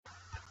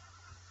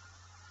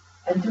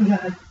En toen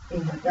zag ik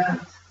inderdaad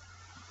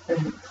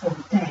een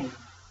fontein,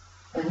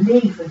 een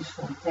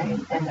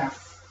levensfontein. En daar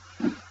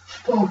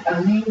spoot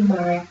alleen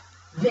maar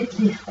wit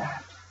licht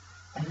uit.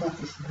 En dat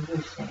is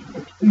bewustzijn,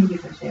 het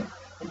universeel.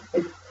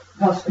 Het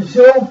was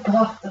zo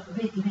prachtig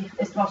wit licht,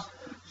 het was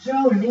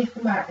zo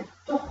licht, maar het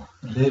toch...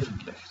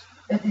 Levend licht.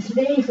 Het is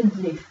levend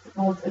licht,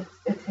 want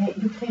het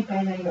doet geen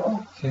pijn aan je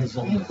ogen. Geen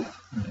zonlicht.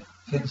 Nee,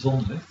 geen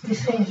zonlicht. Het is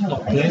geen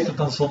zonlicht. Nog beter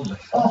dan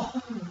zonlicht. Och.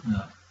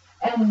 Ja.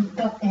 En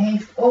dat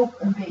heeft ook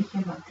een beetje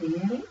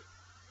materie.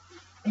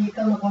 En je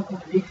kan er ook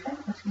op liggen,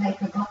 dat is gelijk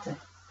met watten.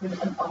 Het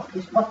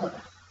is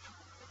watterig.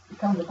 Je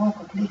kan er ook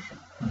op liggen.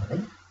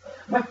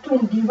 Maar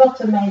toen die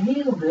watten mij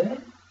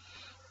hielden,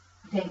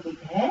 denk ik,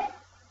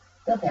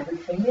 dat heb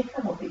ik geen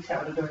lichaam op. Ik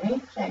zou er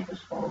doorheen zijn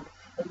geschoten.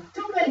 En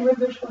toen ben ik me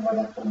bewust geworden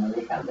dat ik zonder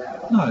lichaam daar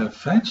was. Nou, een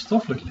fijn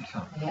stoffelijk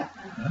lichaam. Ja.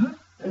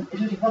 Dus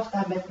ik was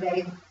daar met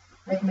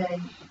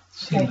mijn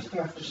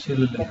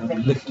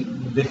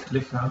licht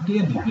lichaam die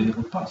in die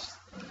wereld past.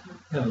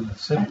 Heel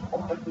simpel. En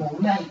op het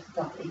moment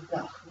dat ik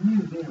dacht,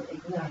 nu wil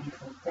ik naar die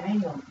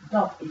fontein, want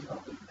dat is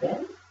wat ik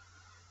ben.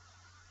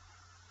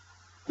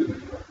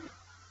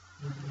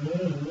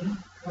 Nee,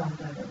 want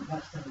er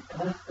was een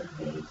prachtig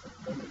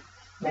wezen.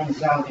 Men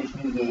zou dus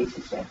nu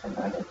Jezus zeggen,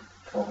 maar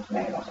volgens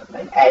mij was het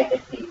mijn eigen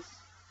geest.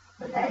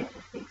 Mijn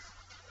eigen geest,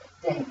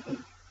 denk ik.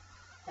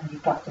 En die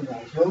pakte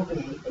mij zo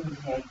beet en die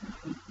zei,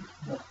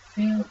 nog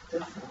veel te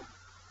vroeg.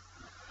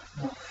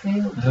 Nog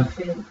veel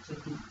te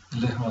doen. Het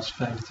lichaam was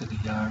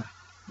 25 jaar.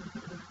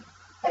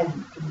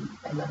 En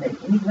dan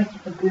weet je niet wat je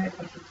gebeurt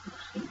als je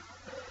toeschiet.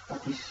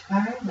 Dat is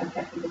zwaar, dan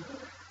krijg je de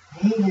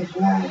hele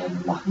zware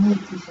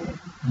magnetische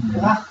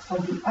kracht van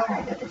die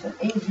aarde. Dat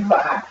is een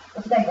zwaar.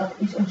 Dat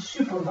is een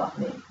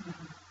supermagneet.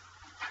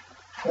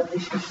 Dat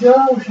is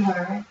zo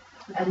zwaar.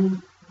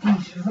 En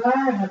die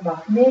zware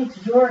magneet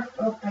zorgt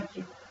ook dat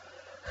je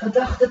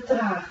gedachten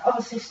traag,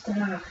 alles is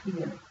traag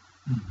hier.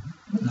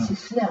 Niets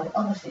is snel,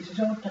 alles is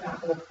zo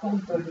traag. En dat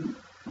komt door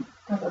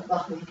dat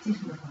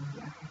magnetisme van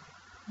die aarde.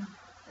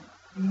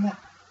 Ja,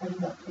 en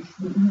dat is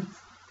niet,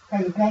 kan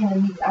je bijna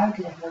niet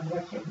uitleggen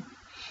wat je...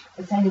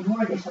 Het zijn de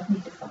woorden, is dat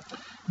niet te vatten.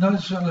 Nou,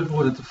 het zijn de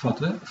woorden te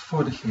vatten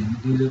voor degene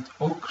die het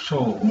ook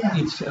zo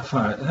iets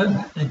ervaren. Hè?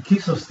 Ja. Een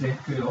kiezelsteen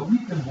kun je ook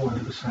niet in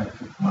woorden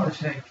beschrijven. Maar als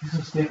jij een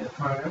kiezelsteen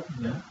ervaren hebt,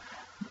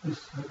 dus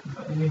heb je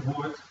maar één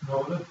woord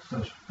nodig,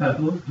 zoals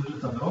peddel, doe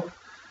het dan ook.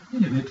 En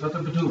je weet wat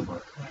er bedoeld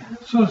wordt.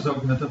 Ja. Zo is het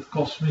ook met het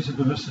kosmische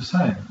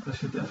bewustzijn. Als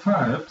je het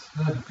ervaren hebt,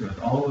 dan kun je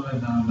het allerlei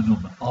namen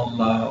noemen.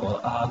 Allah,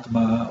 of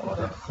Atma,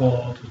 of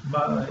God,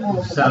 maar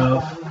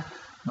zelf.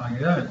 Maakt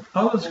niet uit.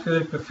 Alles kun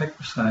je perfect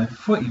beschrijven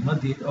voor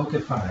iemand die het ook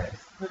ervaren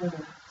heeft.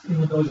 Als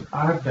iemand ooit een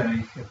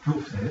aardbei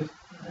geproefd heeft,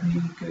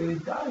 die kun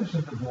je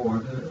duizenden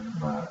woorden,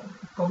 maar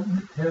het komt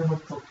niet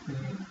helemaal tot de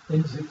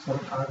inzicht van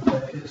een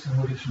aardbei is en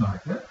hoe die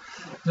smaakt. Hè?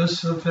 Dus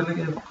dat wil ik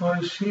even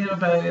corrigeren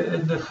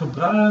bij de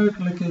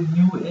gebruikelijke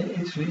New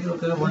Age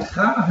wereld. Er wordt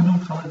graag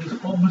genoemd van het is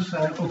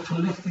onbeschrijfelijk, ook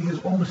verlichting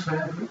is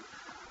onbeschrijfelijk.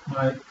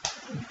 Maar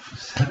ik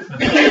verzet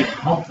met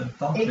hand en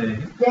tand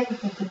tegen. Ik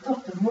denk dat je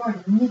toch de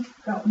woorden niet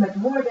kan, met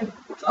woorden,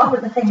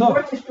 geen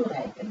woordjes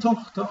toereiken.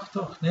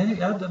 Toch. Nee,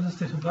 ja, dat is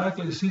de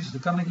gebruikelijke ziens,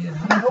 dat kan ik hier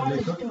helemaal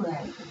liggen.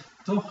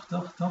 Toch.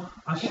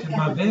 Als je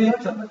maar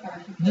weet.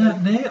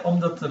 Nee,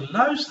 omdat de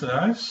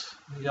luisteraars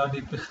jou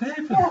niet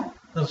begrijpen. Ja.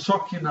 Dan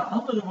zoek je naar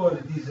andere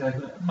woorden die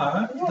zeggen.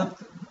 Maar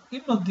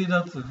iemand die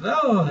dat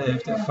wel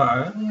heeft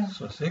ervaren,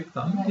 zoals ik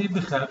dan, die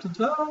begrijpt het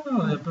wel.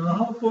 Je hebt een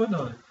half woord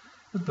nodig.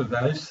 Het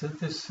bewijst,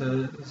 het is.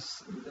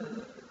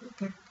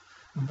 Kijk,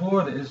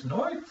 woorden is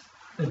nooit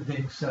het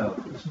ding zelf.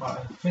 Het is maar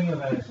een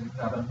vingerwijzing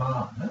naar de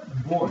maan. Hè?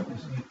 Een woord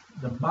is niet.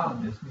 De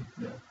maan is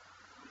niet.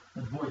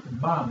 Het woordje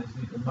maan is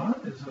niet de maan,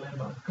 het is alleen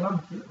maar een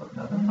klankje wat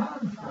naar de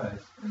maan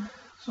verwijst.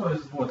 Zo is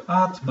het woord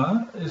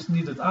atma, is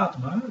niet het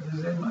atma, het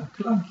is alleen maar een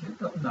klankje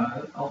dat naar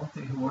het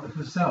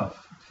altegenwoordige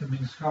zelf, het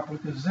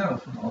gemeenschappelijke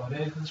zelf van alle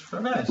wezens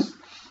verwijst.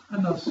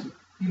 En als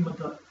iemand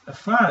dat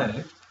ervaren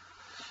heeft,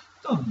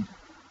 dan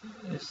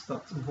is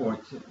dat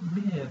woordje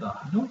meer dan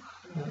genoeg.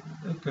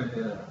 Dan kun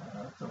je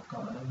het ook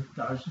al in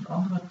 1000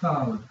 andere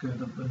talen kun je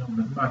dat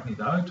benoemen, het maakt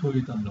niet uit hoe je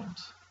het dan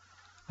noemt.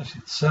 Als je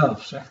het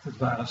zelf zegt, het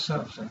ware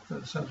zelf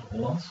zegt, zelfs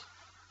Hollands,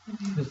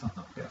 is dat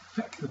een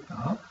perfecte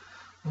taal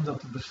om dat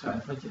te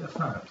beschrijven wat je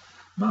ervaart.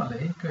 Maar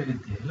alleen kun je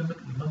delen met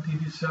iemand die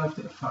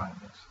diezelfde ervaring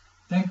heeft.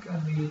 Denk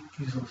aan die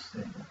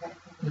kiezelstenen.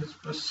 Het is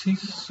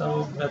precies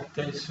zo met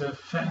deze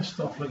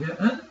fijnstoffelijke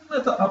en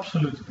met de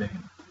absolute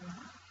dingen.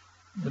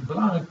 Een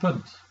belangrijk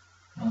punt.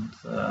 Want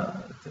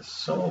het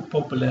is zo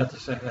populair te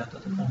zeggen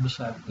dat het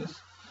onbeschrijfelijk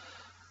is.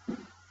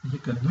 Je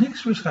kunt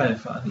niks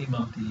beschrijven aan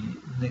iemand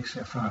die niks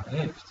ervaren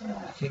heeft.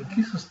 Geen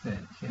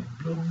kiezelsteen, geen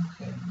bloem,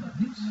 geen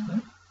niets.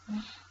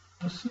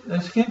 Er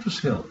is geen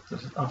verschil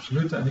tussen het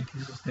absolute en de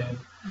kiezelsteen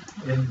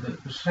in de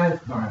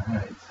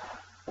beschrijfbaarheid.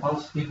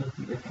 Als iemand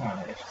die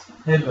ervaren heeft.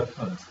 Heel leuk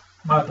punt.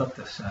 Maar dat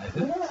terzijde.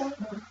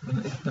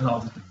 Ik ben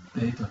altijd een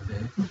beter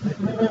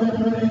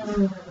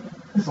weten.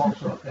 Soms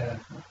wel erg.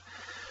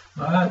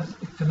 Maar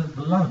ik vind het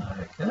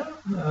belangrijk, hè?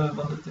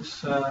 Want het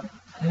is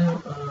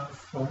heel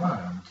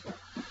verwarrend.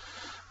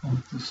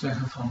 om te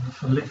zeggen van de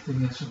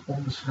verlichting is een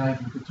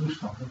onbeschrijfelijke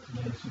toestand. Dat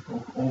lees ik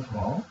ook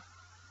overal.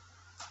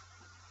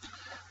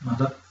 Maar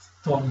dat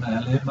toont mij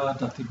alleen maar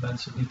dat die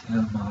mensen niet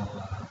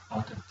helemaal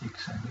authentiek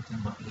zijn, niet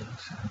helemaal eerlijk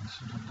zijn.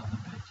 Ze doen dan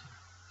een beetje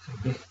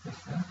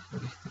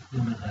gewichtig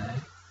doenerij.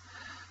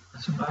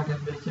 En ze maken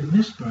een beetje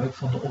misbruik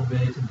van de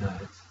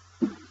onwetendheid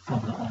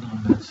van de andere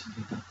mensen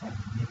die dat dan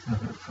niet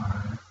hebben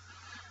ervaren.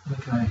 En dan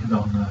krijg je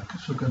dan,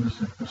 zo kunnen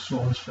ze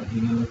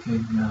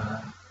persoonsverheerlijking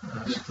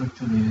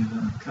structureren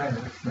en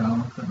krijgen ze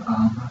geld en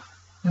aandacht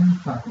en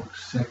vaak ook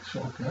seks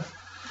ook. Hè.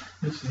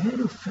 Dus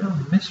heel veel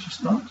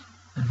misverstand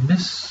en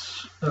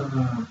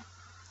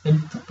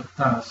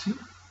misinterpretatie,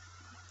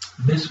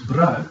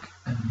 misbruik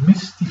en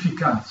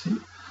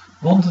mystificatie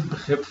rond het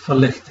begrip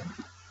verlichting.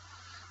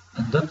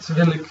 En dat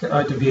wil ik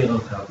uit de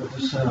wereld helpen.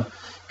 Dus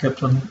ik heb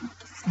dan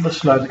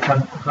besluit, ik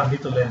ga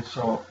niet alleen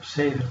zo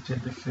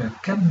 27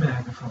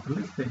 kenmerken van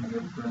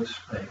verlichting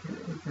bespreken.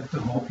 Ik heb de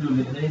hoop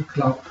jullie in één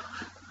klap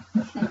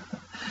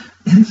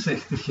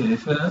inzicht te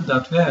geven,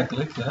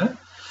 daadwerkelijk,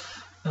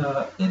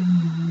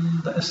 in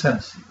de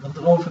essentie. Want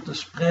erover te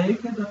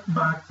spreken, dat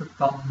maakt het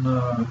dan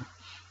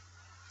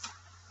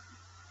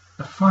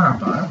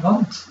ervaarbaar.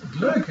 Want het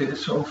leuke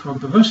is over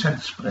bewustzijn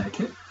te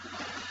spreken.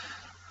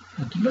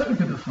 Het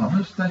leuke ervan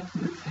is dat je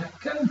het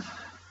herkent.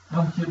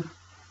 Want het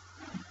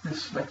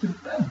is wat je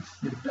bent.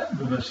 Je bent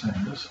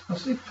bewustzijn. Dus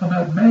als ik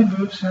vanuit mijn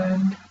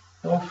bewustzijn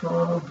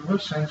over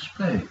bewustzijn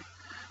spreek,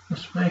 dan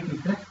spreek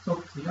ik recht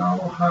tot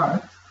jouw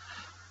hart.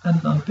 En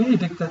dan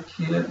weet ik dat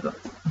je dat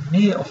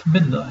meer of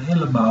minder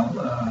helemaal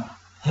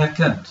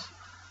herkent.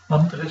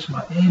 Want er is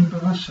maar één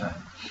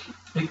bewustzijn.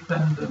 Ik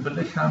ben de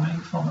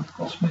belichaming van het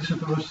kosmische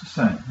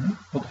bewustzijn.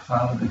 God de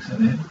Vader, ik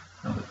zijn één.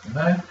 Dat is voor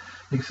mij.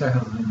 Ik zeg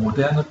het in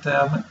moderne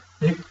termen.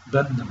 Ik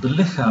ben de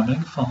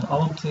belichaming van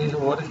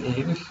alomtegenwoordig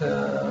eeuwig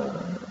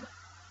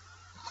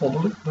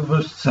goddelijk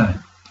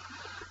bewustzijn.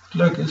 Het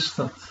leuke is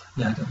dat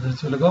jij dat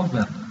natuurlijk ook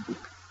bent.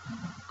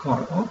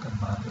 Cor ook en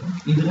Mario.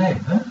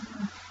 Iedereen, hè?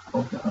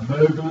 Ook de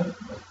amoebe,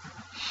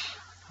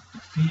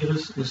 het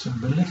virus is een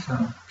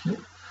belichaampje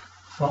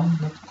van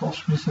het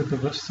kosmische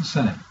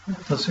bewustzijn.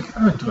 Dat zich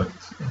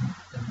uitdrukt in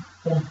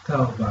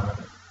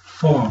ontelbare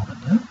vormen,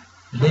 hè?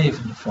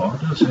 Levende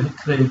vormen, dus een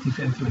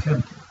creatieve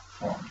intelligente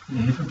vorm.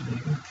 Levend,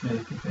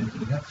 creatieve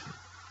intelligentie.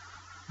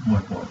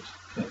 Mooi woord.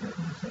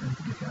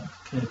 Intelligent,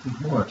 creatief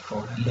woord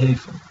voor een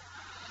leven.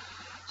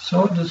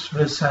 Zo, dus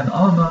we zijn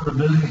allemaal de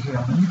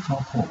belichaming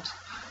van God.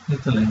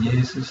 Niet alleen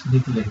Jezus,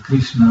 niet alleen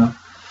Krishna,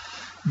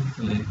 niet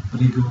alleen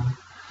Brigu,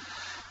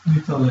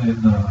 niet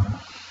alleen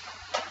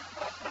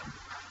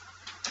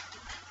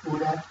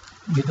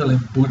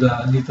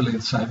Boeddha, niet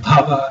alleen Sai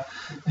Baba,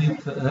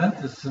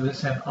 dus we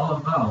zijn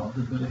allemaal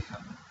de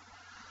belichaming.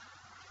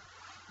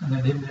 En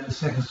in India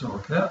zeggen ze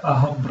ook,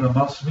 Aham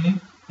Brahmasmi,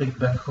 ik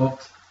ben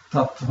God,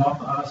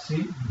 Tatvam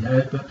Asi,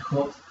 jij bent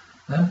God,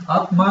 en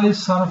Atmai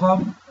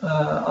Sarvam,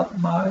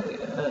 Atmai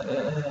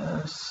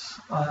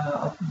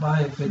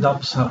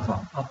Vedam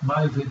Sarvam,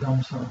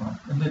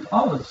 en dit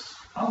alles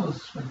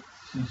wat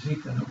je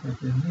ziet en ook wat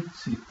je niet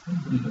ziet,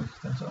 in de lucht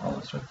en zo,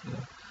 alles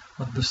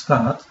wat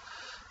bestaat,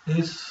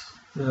 is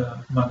de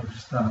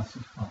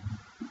manifestatie van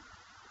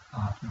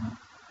Atma.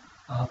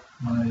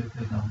 Atma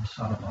Vedam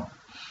Sarvam.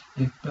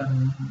 Ik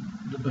ben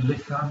de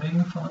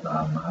belichaming van het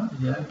Atma,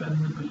 jij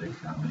bent de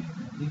belichaming,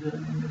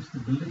 iedereen is de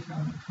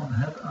belichaming van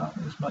het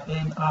Atma. Er is maar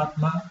één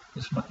Atma, er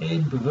is maar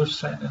één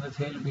bewustzijn in het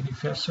hele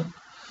universum.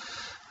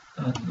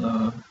 En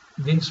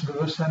wiens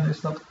bewustzijn is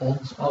dat?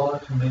 Ons aller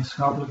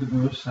gemeenschappelijke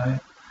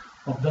bewustzijn.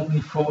 Op dat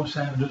niveau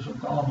zijn we dus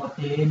ook allemaal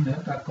één,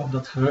 hè? Daar komt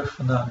dat gerucht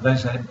vandaan, wij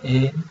zijn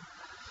één.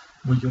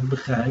 Moet je ook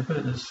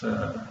begrijpen, dus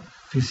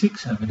fysiek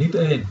zijn we niet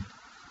één.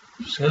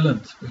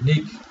 Verschillend,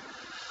 uniek,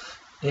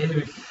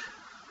 eeuwig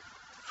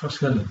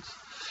verschillend.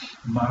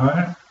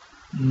 Maar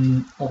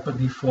op het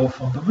niveau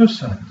van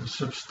bewustzijn, de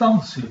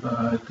substantie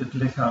waaruit het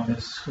lichaam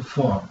is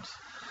gevormd.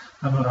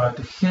 En waaruit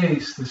de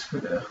geest is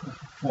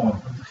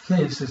gevormd. Want de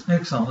geest is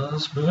niks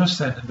anders dan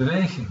bewustzijn in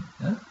beweging.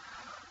 Hè?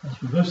 Ons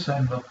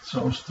bewustzijn wat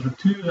zo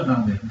structuren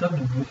aanneemt, dat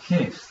noemen we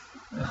geest.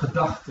 Een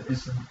gedachte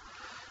is een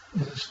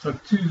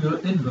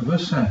structuur in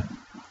bewustzijn.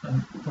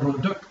 Een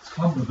product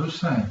van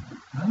bewustzijn.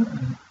 Hè?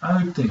 Een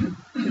uiting,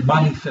 een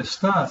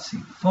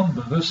manifestatie van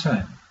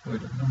bewustzijn. Hoe je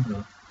dat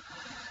noemt.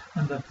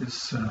 En dat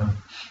is,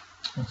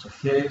 onze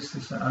geest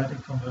is een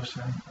uiting van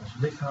bewustzijn. Ons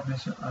lichaam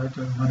is een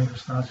uiting, een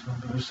manifestatie van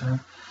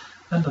bewustzijn.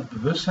 En dat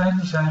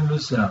bewustzijn zijn we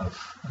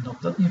zelf. En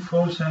op dat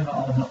niveau zijn we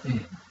allemaal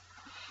één.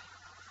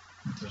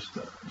 Dus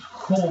de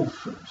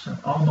golven zijn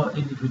allemaal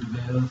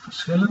individueel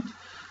verschillend,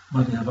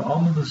 maar die hebben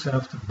allemaal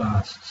dezelfde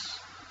basis.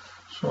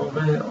 Zo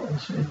wij,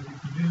 onze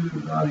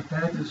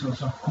individualiteit is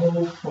als een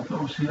golf op de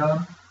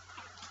oceaan.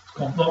 Het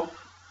komt op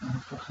en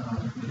het vergaat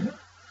weer.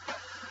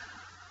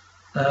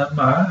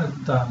 Maar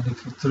daarom niet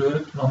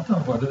getreurd, want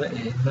dan worden we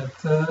één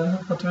met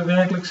wat we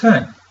werkelijk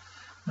zijn.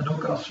 En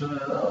ook als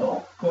we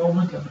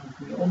opkomen en ook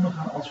weer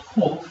ondergaan als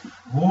golf,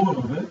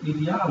 horen we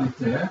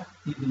idealiter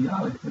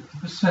te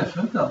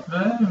beseffen dat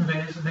we in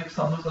wezen niks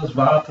anders dan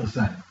water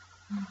zijn.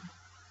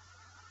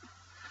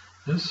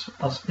 Dus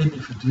als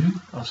individu,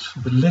 als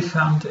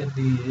belichaamd in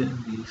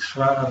die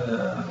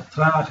zware,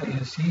 trage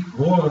energie,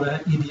 horen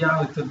wij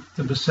ideaal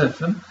te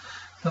beseffen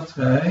dat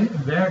wij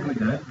in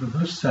werkelijkheid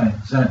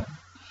bewustzijn zijn.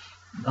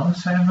 Dan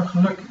zijn we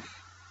gelukkig.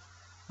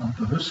 Want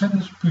bewustzijn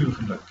is puur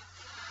geluk.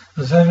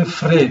 Dan zijn we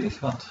vredig,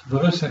 want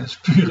bewustzijn is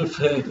pure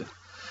vrede.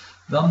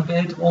 Dan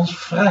weten we ons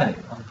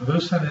vrij, want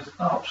bewustzijn is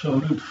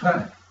absoluut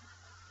vrij.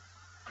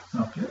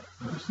 Snap je?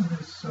 Bewustzijn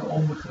is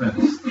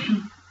onbegrensd.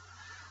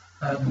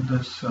 En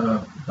dus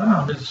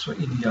daarom is het zo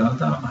ideaal,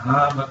 daarom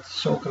hamert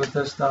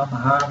Socrates, daarom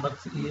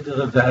hamert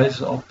iedere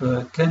wijze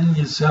op ken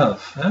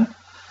jezelf. Hè?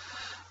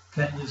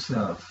 Ken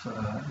jezelf,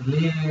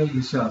 leer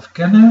jezelf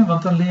kennen,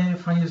 want dan leer je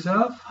van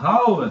jezelf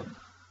houden.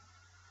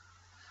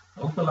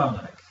 Ook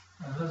belangrijk.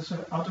 En dat is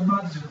een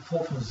automatisch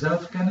gevolg van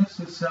zelfkennis,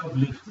 is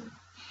zelfliefde.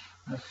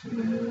 Als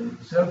je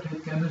jezelf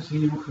leert kennen, zie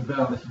je hoe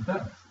geweldig je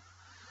bent.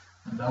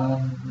 En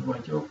dan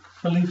word je ook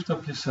verliefd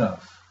op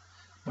jezelf.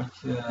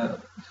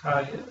 Ga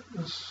je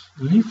dus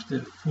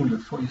liefde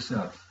voelen voor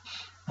jezelf.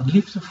 En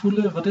liefde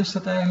voelen, wat is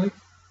dat eigenlijk?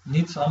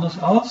 Niets anders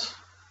als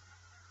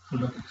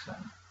gelukkig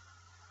zijn.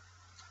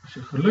 Als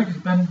je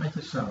gelukkig bent met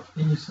jezelf,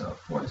 in jezelf,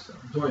 voor jezelf,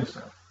 door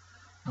jezelf,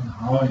 dan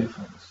hou je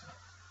van jezelf.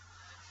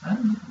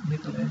 En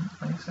niet alleen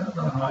van jezelf,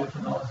 dan hou je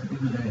van alles en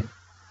iedereen.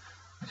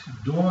 Als je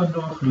door en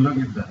door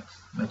gelukkig bent,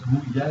 met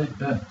hoe jij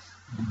bent,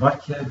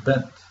 wat jij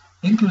bent,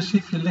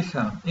 inclusief je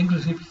lichaam,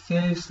 inclusief je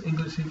geest,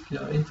 inclusief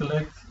jouw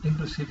intellect,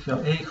 inclusief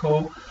jouw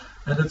ego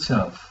en het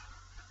zelf.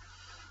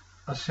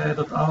 Als jij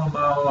dat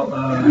allemaal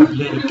hebt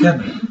leren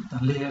kennen,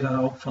 dan leer je daar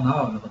ook van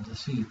houden, want dan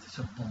zie je, het is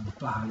een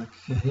onbepaarlijk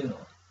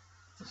geheel.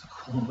 Het is een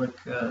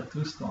goddelijke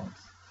toestand.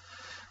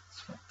 Het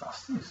is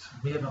fantastisch,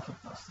 meer dan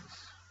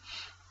fantastisch.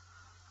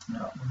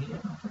 Ja, meer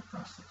dan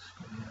fantastisch.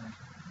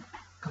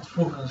 Ik had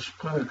vroeger een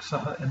spreuk,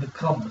 zag het in de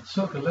krant met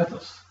zulke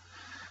letters.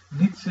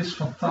 Niets is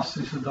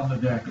fantastischer dan de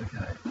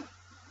werkelijkheid.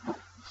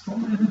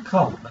 Stond in een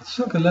krant met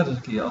zulke letters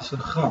een keer als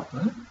een grap.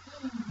 Hè?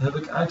 Dat heb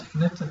ik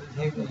uitgeknipt en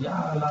dit hing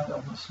jarenlang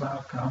op mijn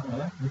slaapkamer.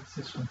 Hè? Niets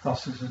is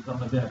fantastischer dan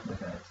de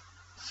werkelijkheid.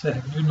 Dat zeg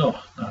ik nu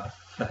nog, na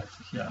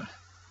 50 jaar.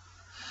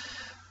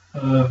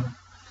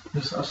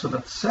 Dus als we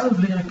dat zelf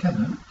leren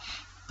kennen,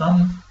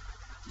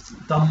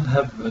 dan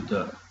hebben we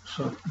de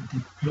soort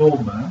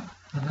diploma,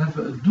 dan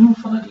hebben we het doel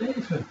van het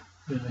leven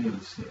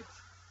gerealiseerd.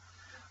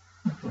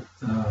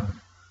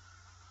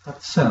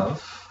 Dat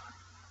zelf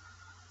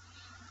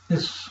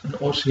is een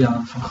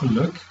oceaan van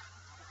geluk.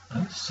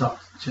 Sat,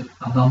 Chit,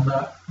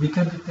 Ananda. Wie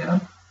kent die term?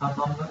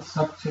 Ananda,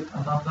 Sat, Chit,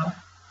 Ananda?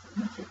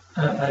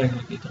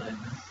 Eigenlijk iedereen.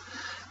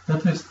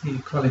 Dat is die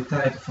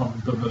kwaliteit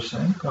van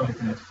bewustzijn,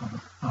 kwaliteit van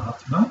het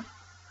Atma.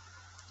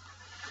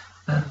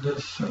 En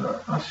dus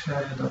als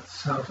jij dat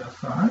zelf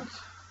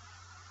ervaart,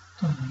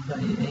 dan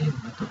ben je één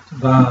met het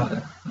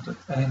ware, met het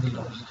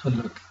eindeloze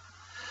geluk.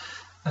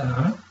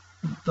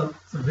 Dat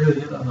wil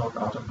je dan ook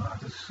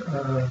automatisch.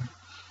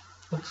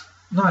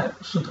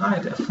 Zodra je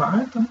het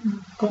ervaart,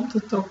 dan komt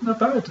het ook naar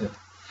buiten.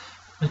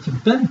 Want je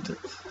bent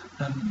het.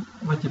 En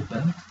wat je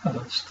bent,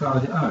 dat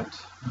straal je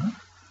uit.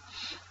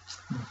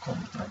 Dan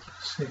komt het uit je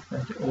gezicht,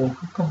 uit je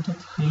ogen, komt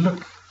het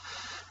geluk.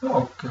 Maar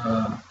ook,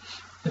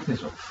 het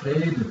is ook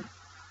vrede.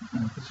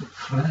 En het is ook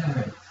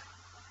vrijheid.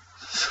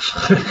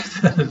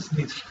 Het is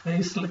niet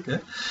vreselijk, hè?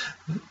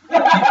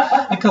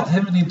 Ik had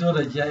helemaal niet door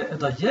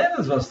dat jij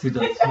dat was die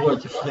dat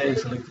woordje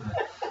vreselijk.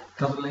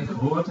 Ik had alleen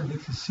gehoord en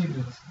niet gezien,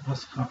 dus dat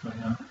was grappig,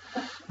 ja.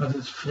 Maar het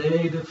is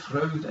vrede,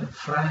 vreugde en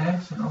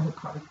vrijheid zijn allemaal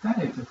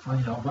kwaliteiten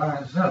van jouw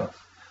ware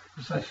zelf.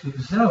 Dus als je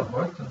jezelf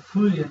wordt, dan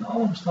voel je in alle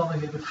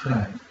omstandigheden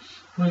vrij.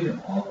 Voel je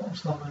in alle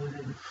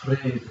omstandigheden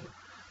vrede.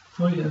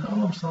 Voel je in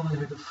alle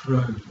omstandigheden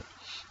vreugde.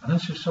 En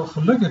als je zo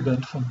gelukkig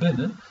bent van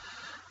binnen,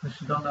 als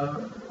je dan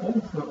de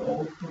ogen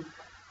open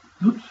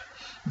doet,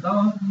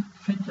 dan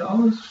vind je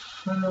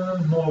alles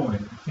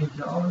mooi, vind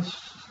je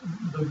alles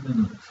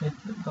beminnelijk.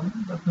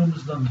 Dat noemen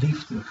ze dan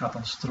liefde, gaat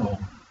dan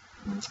stromen.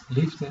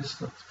 Liefde is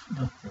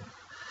dat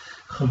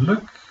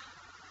geluk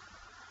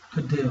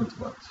gedeeld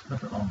wordt met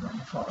de ander.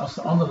 Als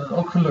de ander dan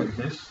ook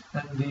gelukkig is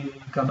en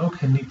die kan ook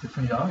genieten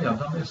van jou, ja,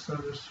 dan is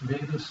er dus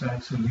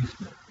wederzijdse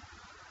liefde.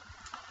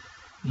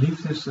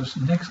 Liefde is dus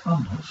niks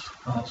anders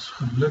als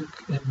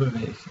geluk in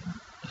beweging.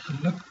 Een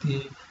geluk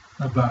die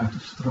naar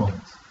buiten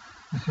stroomt.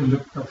 Een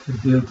geluk dat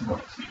gedeeld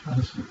wordt. Dat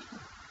is liefde.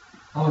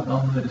 Al het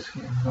andere is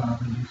geen ware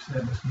liefde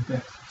en is niet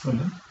echt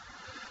vervullend.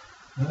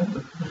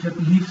 Het begrip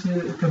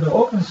liefde kunnen we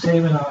ook een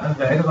seminar aan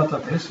wijden wat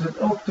dat is. Het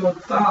ook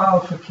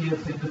totaal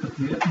verkeerd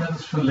geïnterpreteerd. Net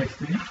als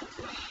verlichting.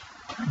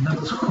 Net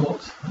als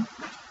God.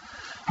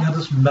 Net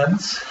als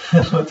mens.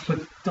 Het wordt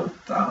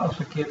totaal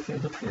verkeerd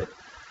geïnterpreteerd.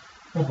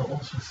 Onder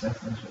ons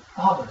besef en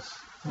zo. Alles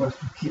wordt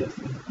verkeerd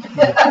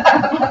geïnterpreteerd.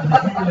 In de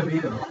hele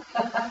wereld.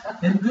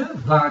 In de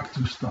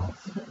waaktoestand.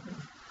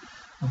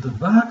 Want de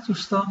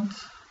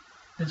waaktoestand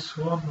is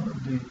gewoon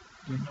die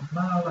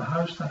normale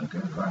huistuin- en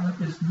keukenwagen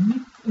is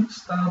niet in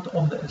staat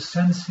om de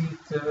essentie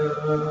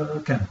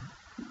te kennen.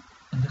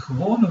 In de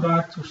gewone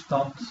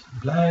waaktoestand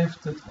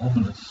blijft het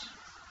hommeles.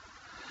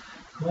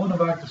 De gewone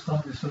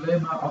waaktoestand is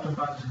alleen maar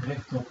automatisch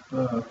gericht op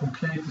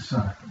concrete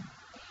zaken.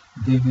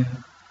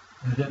 Dingen,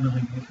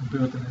 herinneringen,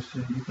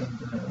 gebeurtenissen. Je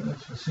kunt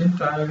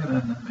zintuigen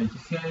en een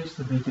beetje geest,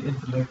 een beetje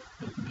intellect,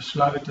 een beetje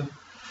besluiten.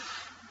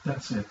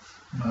 That's it.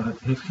 Maar het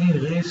heeft geen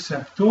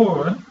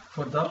receptoren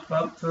voor dat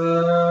wat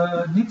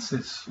niets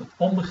is, wat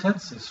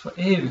onbegrensd is, voor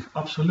eeuwig,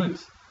 absoluut.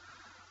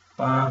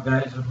 Een paar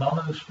wijze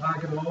mannen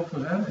spraken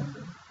erover, hè, in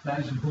de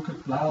wijze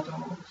boeken,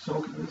 Plato,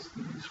 Socrates,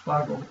 die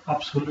spraken over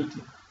absolute.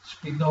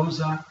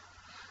 Spinoza,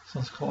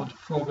 zoals groot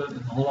voorbeeld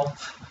in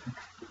Holland,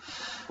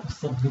 dat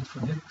stond niet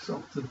voor niks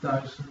op de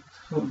 1000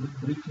 gulden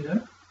briefje, hè?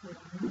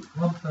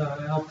 Want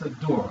hij had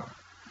het door.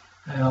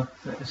 Hij had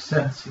de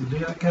essentie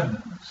leren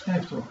kennen, hij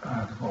schreef er ook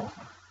aardig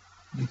over.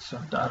 Niet zo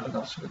duidelijk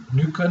als we het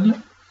nu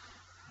kunnen,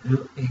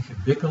 heel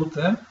ingewikkeld,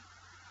 hè.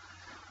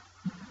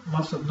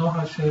 Was het nog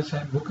als je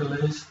zijn boeken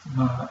leest,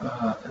 maar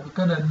we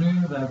kunnen het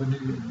nu, we hebben nu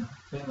een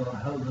veel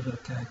heldere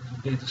kijk, een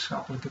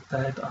wetenschappelijke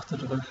tijd achter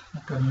de rug,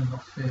 dan kunnen we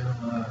nog veel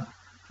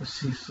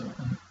preciezer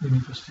en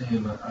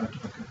universeler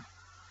uitdrukken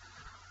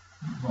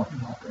wat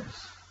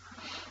is.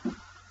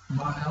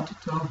 Maar hij had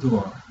het wel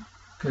door.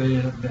 Kun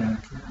je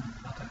werken en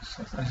wat hij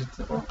zegt. Als je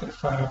het ook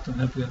ervaart, dan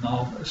heb je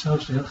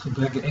zelfs heel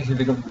gebrekkige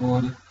ingewikkelde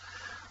woorden.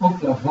 Ook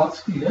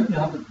Blavatsky, die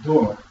had het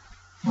door.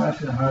 Maar als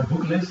je haar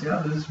boek leest,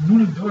 ja, dat is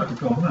moeilijk door te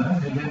komen.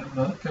 Hè?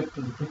 Ik heb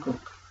het boek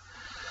ook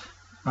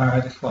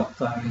aardig wat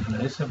dagen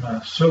gelezen,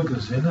 maar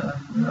zulke zinnen.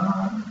 En,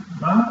 ja,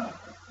 maar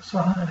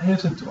ze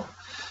heeft het door.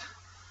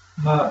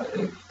 Maar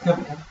ik heb...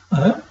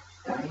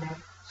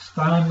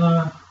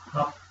 Steiner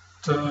had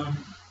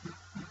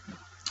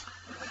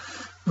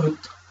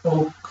het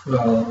ook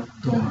wel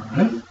door,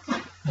 hè?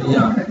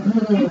 Ja,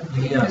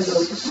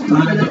 yes.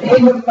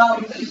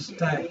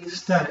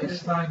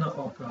 Steiner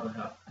ook wel,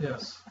 ja.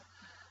 Yes.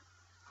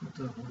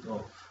 Goed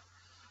over.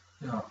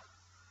 Ja.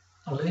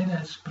 Alleen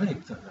hij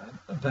spreekt er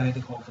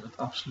weinig over het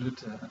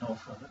absolute en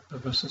over het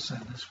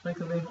bewustzijn. Hij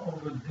spreekt alleen maar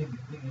over dingen,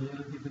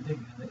 relatieve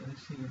dingen, de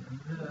energie.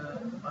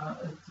 Maar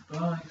het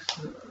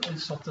belangrijkste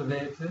is om te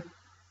weten,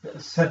 de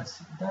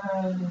essentie.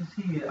 Daar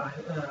zie je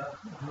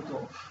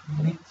Rudolf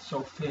niet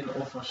zoveel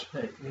over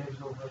spreken. Hij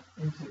heeft over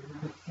inzicht in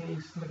de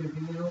geestelijke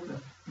wereld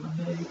en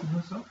planeten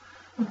en zo.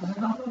 Maar er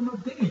zijn allemaal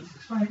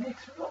dingetjes waar je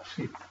niks mee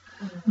opschiet.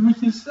 Dan moet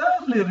je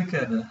zelf leren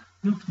kennen.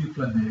 Je hoeft die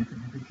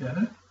planeten niet te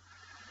kennen.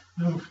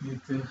 Je hoeft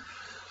niet de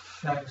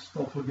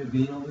fijnstoffelijke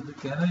werelden te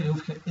kennen. Je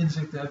hoeft geen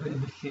inzicht te hebben in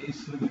de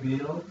geestelijke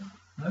wereld.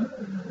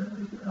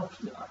 Of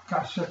de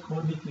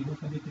Akasha-chroniek, je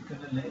hoeft het niet te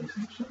kunnen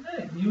lezen.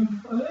 Nee, je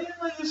hoeft alleen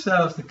maar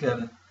jezelf te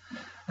kennen.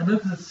 En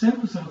dat is het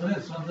simpelste wat er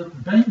is, want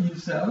dat ben je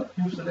zelf.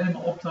 Je hoeft alleen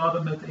maar op te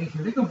houden met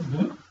ingewikkeld te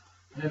doen.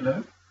 Heel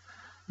leuk.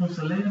 Je hoeft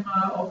alleen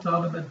maar op te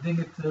houden met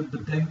dingen te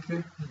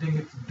bedenken,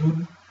 dingen te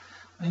doen.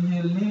 En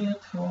je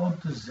leert gewoon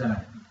te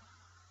zijn.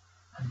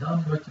 En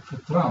dan word je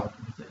vertrouwd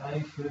met je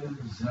eigen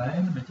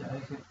zijn, met je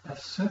eigen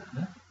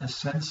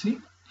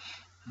essentie.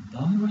 En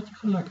dan word je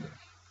gelukkig.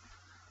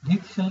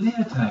 Niet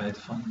geleerdheid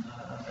van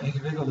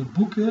ingewikkelde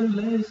boeken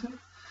lezen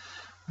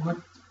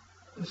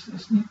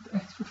is niet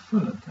echt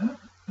vervullend. Hè?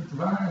 Het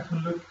ware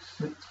geluk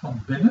zit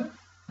van binnen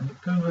en dat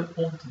kunnen we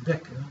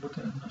ontdekken. We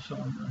moeten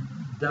zo'n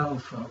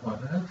delver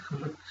worden. Hè? Het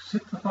geluk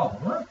zit er al,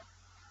 hoor.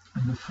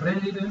 En de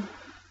vrede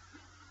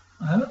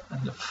en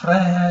de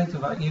vrijheid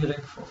waar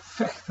iedereen voor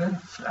vecht. Hè?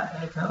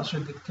 Vrijheid, hè? Als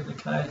we dit kunnen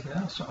krijgen,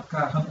 hè? Als we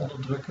elkaar gaan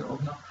onderdrukken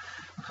ook nog,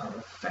 dan gaan we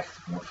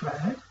vechten voor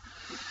vrijheid.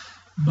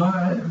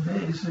 Maar in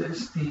wezen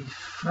is die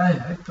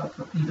vrijheid dat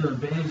wat iedere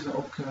wezen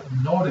ook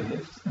nodig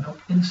heeft en ook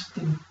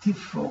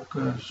instinctief ook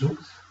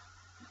zoekt.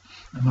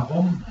 En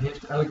waarom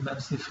heeft elk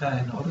mens die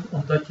vrijheid nodig?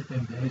 Omdat je het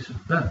in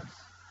wezen bent.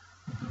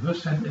 Het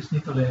bewustzijn is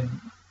niet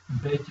alleen een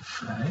beetje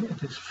vrij,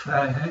 het is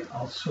vrijheid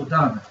als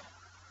zodanig.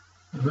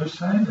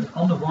 Bewustzijn, een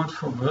ander woord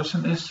voor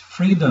bewustzijn is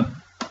freedom,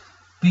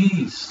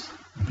 peace,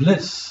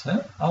 bliss. Hè?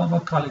 Allemaal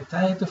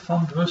kwaliteiten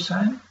van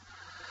bewustzijn.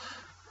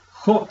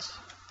 God.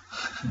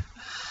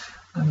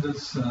 En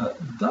dus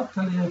dat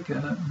te leren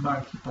kennen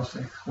maakt je pas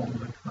echt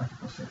goddelijk, maakt je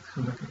pas echt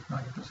gelukkig,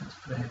 maakt je pas echt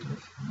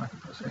vredelijk, maakt je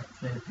pas echt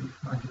creatief,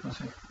 maakt je pas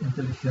echt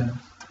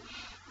intelligent,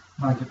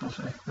 maakt je pas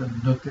echt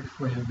nuttig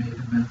voor je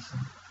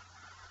medemensen.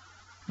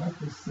 Dat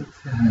is het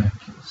geheim.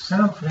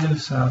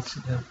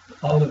 Zelfrealisatie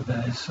heeft alle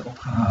wijzen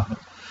opgehaald.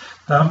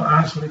 Daarom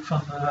aarzel ik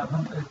van,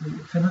 want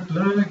ik vind het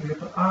leuk, ik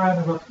heb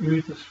aardig wat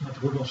uurtjes met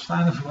Rudolf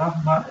Steiner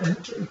verwacht, maar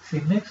ik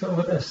zie niks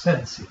over de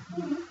essentie.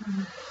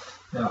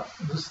 Ja,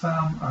 dus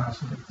daarom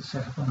aarzel ik te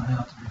zeggen van hij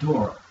had het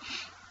door.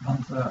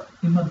 Want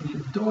iemand die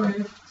het door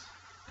heeft,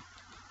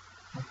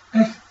 wat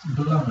echt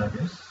belangrijk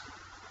is,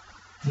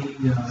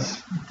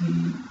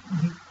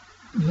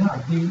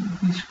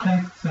 die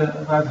spreekt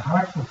waar het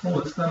hart van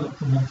vol is, daar loopt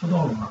de mond van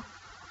over.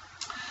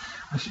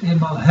 Als je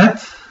eenmaal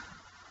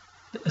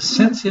de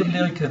essentie hebt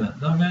leren kennen,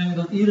 dan wil je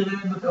dat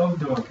iedereen het ook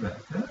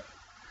doorkrijgt. Hè?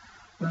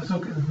 Dat is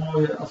ook een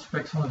mooie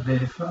aspect van het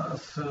leven.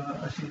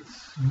 Als je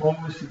iets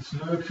moois, iets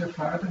leuks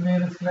ervaart, dan wil je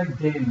het gelijk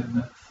delen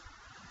met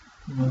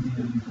iemand die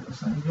je lief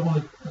is.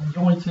 Een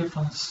jongetje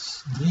van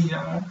 3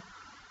 jaar,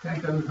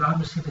 kijk, daar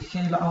misschien de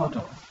gele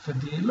auto.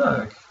 Vindt hij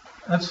leuk.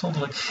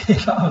 Uitzonderlijk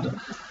gele auto.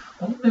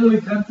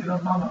 Onmiddellijk rent hij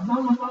dan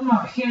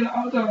mama, gele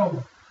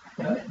auto.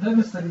 Ja, dat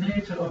is de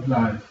nature of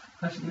life.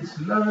 Als je iets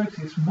leuks,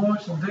 iets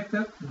moois ontdekt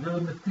hebt, wil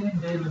je meteen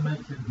delen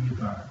met je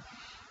dierbaren.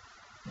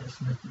 Dus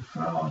met je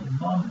vrouw en je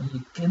man en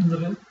je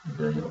kinderen,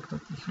 wil je ook dat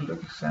die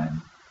gelukkig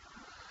zijn,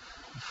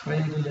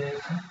 vrede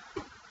leven.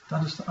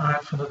 Dat is de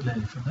aard van het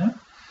leven. Hè?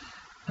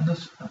 En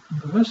dus,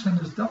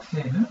 bewustzijn is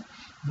datgene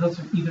dat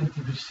zich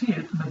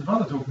identificeert met wat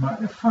het ook maar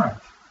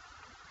ervaart.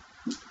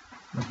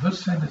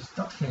 Bewustzijn is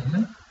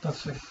datgene dat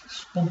zich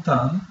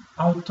spontaan,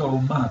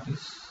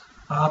 automatisch,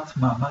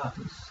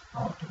 atmamatisch,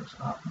 auto is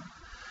atma.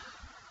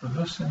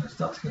 Bewustzijn is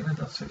datgene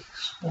dat zich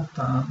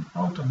spontaan,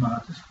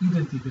 automatisch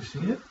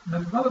identificeert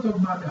met wat het ook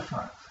maar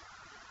ervaart.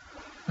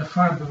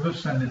 Ervaart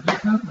bewustzijn het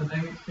lichaam, dan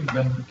denk ik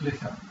ben het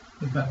lichaam.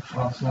 Ik ben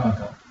Frans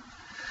Langenkamp.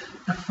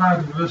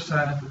 Ervaart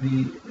bewustzijn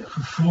die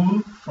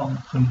gevoel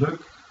van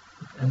geluk,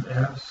 en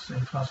ergens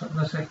in Frans,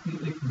 dan zegt hij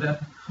ik ben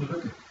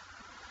gelukkig.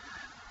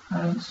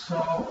 En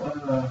zo,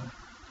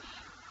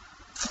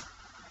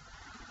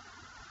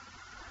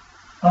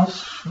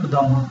 als we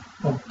dan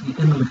op die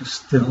innerlijke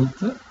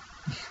stilte,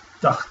 die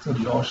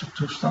gedachteloze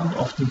toestand,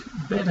 of die,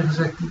 beter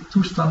gezegd, die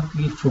toestand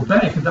die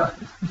voorbij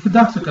gedacht is. Die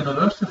gedachten kunnen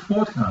rustig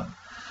voortgaan.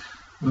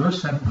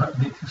 Bewustzijn wordt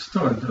niet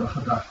gestoord door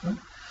gedachten.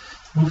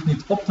 Je hoeft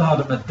niet op te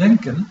houden met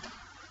denken.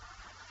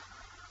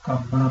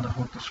 Kan maandag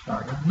ook te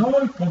sprake.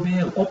 Nooit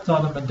proberen op te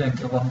houden met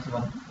denken, want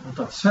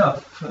dat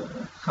zelf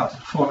gaat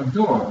vrolijk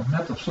door,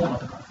 met of zonder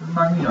gedachten. Dat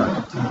maakt niet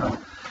uit.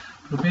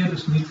 Probeer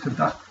dus niet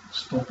gedachten te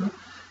stoppen.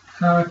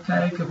 Ga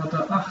kijken wat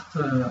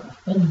erachter of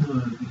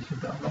onder die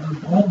gedachten, wat de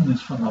bron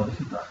is van al die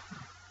gedachten.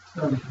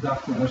 Stel die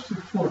gedachten rustig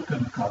voort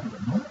kunnen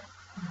kabbelen, hoor.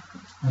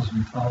 Als het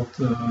niet al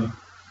te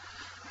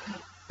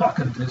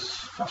pakkend is,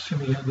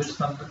 fascinerend is,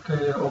 dan kun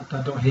je ook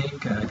daar doorheen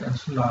kijken en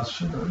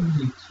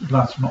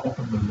laat ze maar op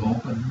een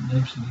beloop en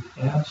neem ze niet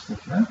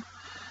ernstig. Hè?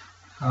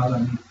 Ga daar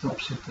niet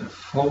op zitten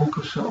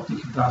focussen op die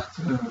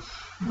gedachten.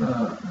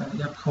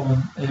 Je hebt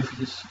gewoon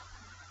eventjes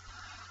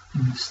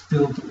in die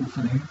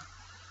stilteoefening,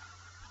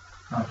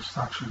 gaan we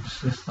straks ook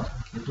beslist nog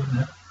een keer doen,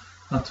 hè?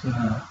 Dat we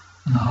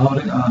een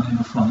houding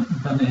aannemen van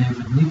ik ben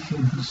even niet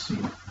geïnteresseerd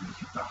in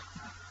die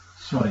gedachten.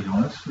 Sorry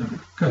jongens, jullie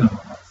kunnen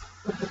wel wat.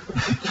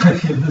 Ik ben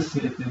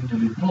geïnteresseerd in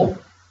jullie bron.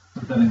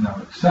 Dat ben ik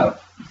namelijk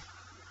zelf.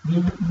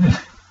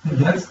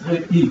 Jetzt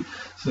ik,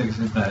 zeggen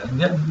ze bij.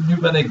 Nu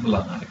ben ik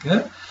belangrijk.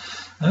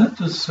 Hè?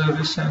 Dus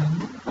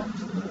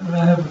we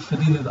hebben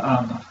verdiende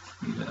aandacht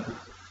die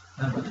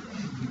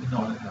we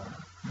nodig hebben.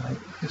 Maar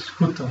het is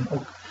goed om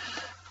ook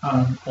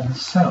aan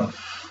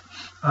onszelf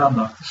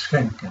aandacht te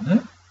schenken.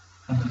 Hè?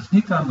 En dat is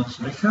niet aan ons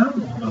lichaam,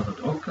 hoewel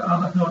het ook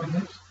aandacht nodig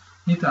heeft.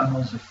 Niet aan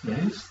onze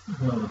geest,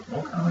 hoewel het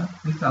ook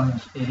aandacht. Niet aan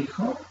ons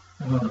ego,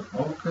 hoewel het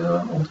ook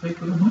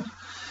ontwikkelen moet.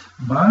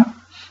 Maar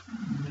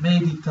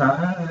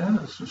mediteren,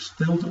 dus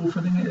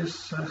stilteoefeningen,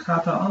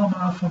 gaat er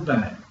allemaal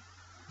voorbij.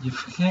 Je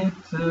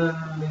vergeet,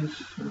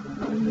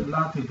 je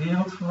laat die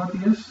wereld voor wat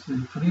die is.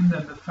 Je vrienden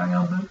en de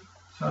vijanden,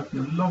 zelfs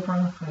je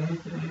lover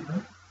vergeet je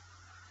even.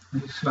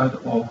 En je sluit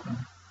de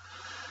ogen.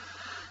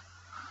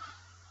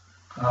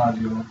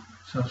 Radio,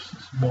 zelfs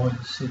een mooie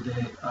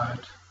cd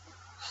uit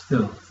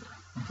stilte.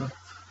 Want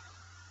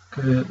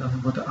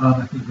dan wordt de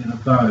aandacht niet weer naar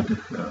buiten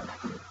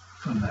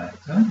verleid.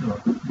 Hè?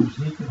 Door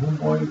muziek, hoe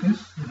mooi het is,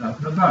 je laat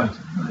naar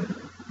buiten.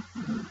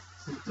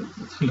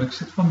 Het geluk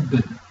zit van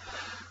binnen.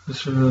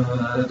 Dus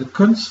de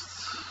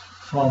kunst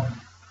van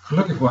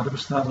gelukkig worden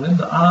bestaat erin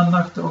de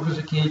aandacht ook eens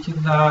een keertje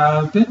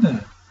naar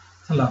binnen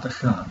te laten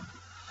gaan.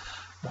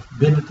 Of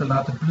binnen te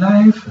laten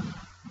blijven.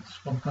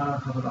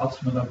 Spontaan gaat het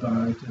alsmaar naar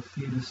buiten,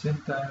 via de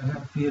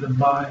zintuigen, via de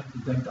mind.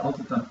 Je denkt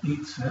altijd aan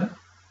iets, hè. Je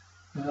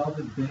bent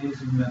altijd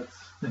bezig met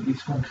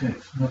iets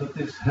concreets, maar dat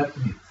is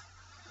het niet.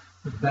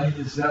 Dat ben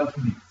je zelf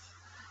niet.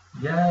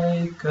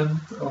 Jij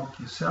kunt ook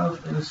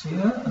jezelf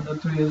realiseren en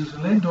dat doe je dus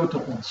alleen door te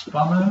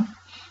ontspannen,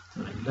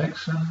 te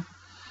relaxen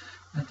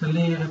en te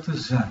leren te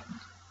zijn.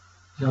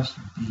 Just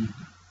be,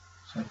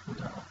 zei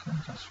Boeddha ook, hè?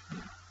 Just be.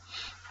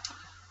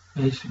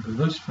 Wees je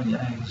bewust van je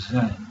eigen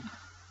zijn.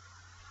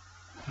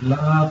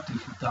 Laat die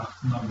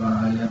gedachten maar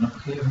waaien en op een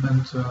gegeven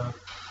moment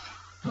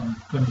dan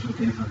kunnen ze ook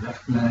even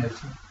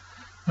wegblijven.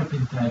 Heb je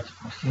een tijdje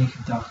van geen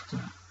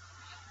gedachten,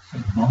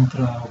 geen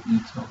mantra ook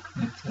niet,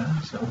 hè?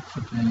 Dat is ook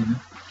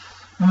verdwenen.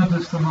 Maar wat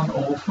is er dan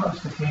over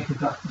als er geen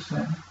gedachten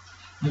zijn?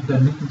 Je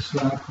bent niet in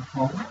slaap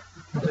gevallen.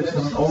 Wat is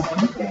er dan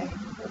over?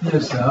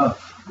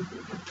 Jezelf.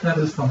 Dat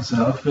is dan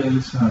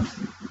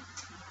zelfrealisatie.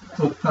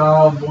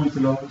 Totaal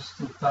moeiteloos,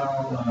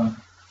 totaal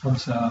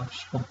vanzelf,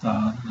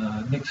 spontaan,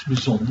 niks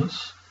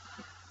bijzonders.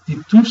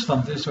 Die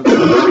toestand is ook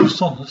niks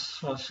bijzonders,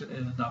 zoals je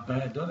in het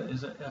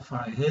nabije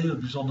ervaar je heel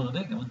bijzondere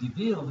dingen, want die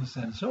werelden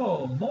zijn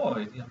zo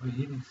mooi, die hebben we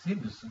hier niet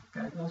gezien, dus dan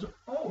kijken onze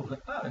ogen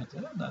uit,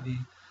 hè, naar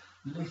die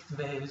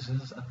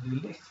lichtwezens en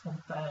die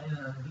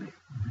lichtfonteinen en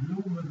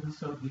lichtbloemen en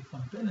zo, die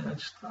van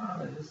binnenuit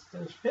stralen.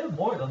 Dat is veel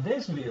mooier dan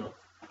deze wereld.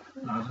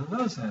 Laten we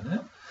wel zijn, hè.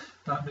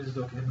 Daarom is het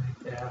ook helemaal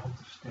niet erg om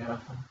te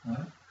sterven,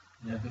 hè.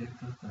 Jij weet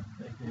het en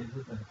ik weet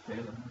het en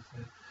vele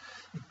mensen.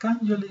 Ik kan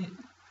jullie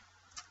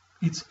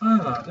iets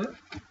aanraden.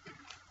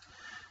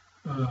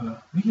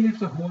 Wie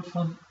heeft er gehoord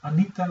van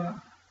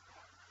Anita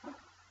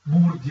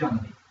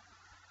Moorjani?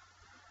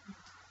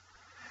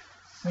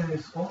 zij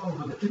is all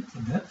over het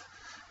internet.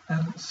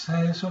 En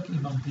zij is ook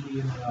iemand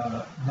die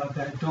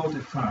nabij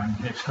doodervaring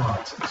heeft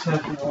gehad.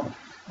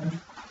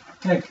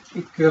 Kijk,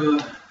 ik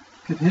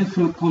heb heel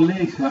veel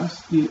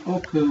collega's die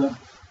ook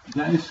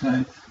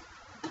wijsheid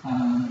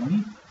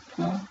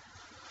Anita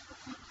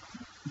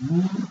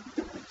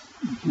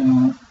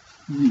Mujani.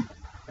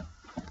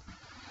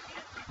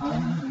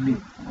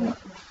 Ja.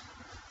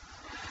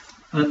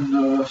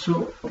 En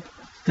zo op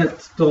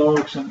TED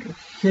Talks en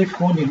geef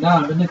gewoon die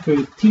namen en dan kun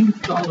je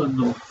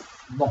tientallen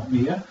of nog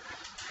meer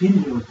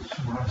video's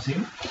maar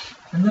zien.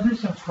 En dat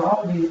is een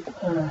vrouw die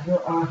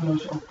heel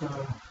aardig ook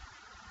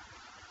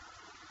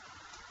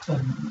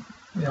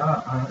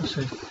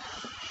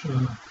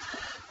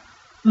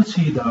dat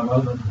zie je daar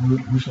wel,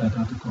 hoe zij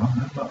daartoe kwam,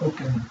 maar ook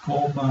in een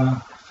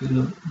coma,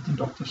 de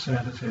dokters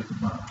zeiden ze heeft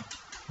maar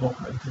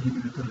hooguit 3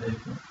 uur te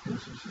leven,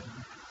 dus is in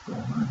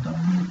coma. En dan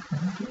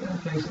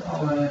kreeg ze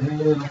allerlei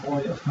hele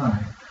mooie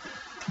ervaringen.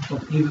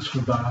 Tot ieders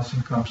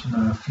verbazing kwam ze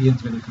na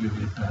 24 uur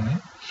weer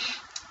bij.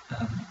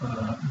 En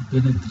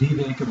binnen 3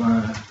 weken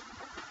waren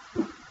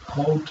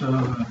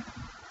grote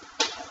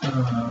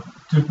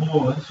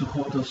tumoren, zo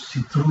groot als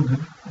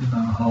citroenen in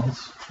haar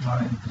hals,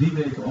 waren in 3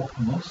 weken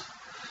opgelost.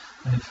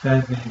 En in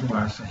 5 weken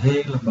waren ze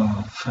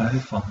helemaal vrij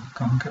van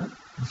kanker.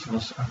 En ze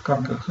was aan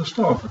kanker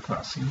gestorven,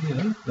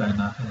 quasi,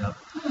 bijna heel.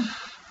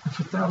 En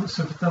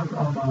ze vertelde het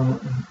allemaal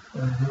in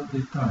heel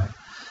detail.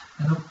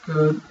 En ook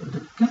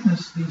de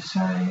kennis die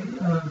zij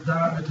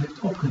daaruit heeft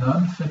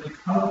opgedaan, vind ik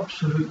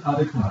absoluut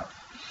adequaat.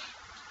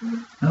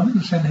 Nou,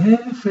 er zijn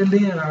heel veel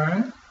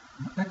leraren,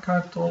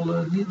 Eckhart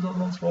Tolle,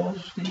 Nederlands,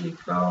 die ik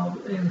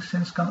wel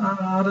enigszins kan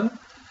aanraden.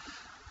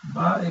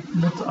 Maar ik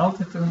moet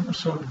altijd een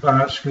soort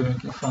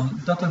waarschuwing van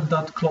dat en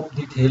dat klopt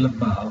niet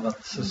helemaal. Wat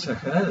ze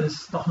zeggen, het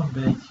is toch een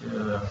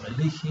beetje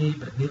religie.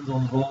 Bij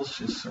Nederlands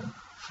is een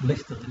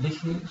verlichte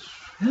religie. Is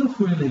een heel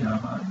goede leraar,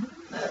 maar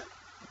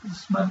het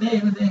is maar 99,5%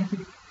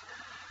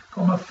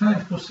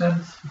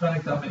 ben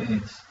ik daarmee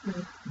eens.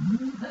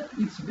 Net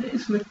iets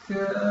wezenlijk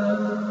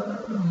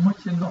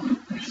moet je nog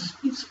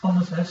iets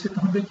anders. Hij zit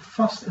nog een beetje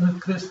vast in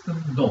het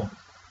christendom.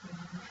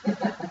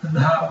 En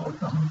daar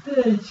wordt nog een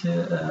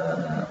beetje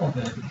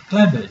opwerking. Een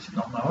klein beetje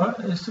nog maar hoor.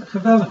 Is een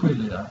geweldig goede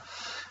leraar.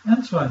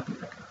 En zo heb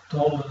je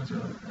Tolle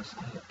natuurlijk.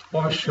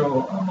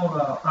 Osho, allemaal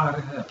wel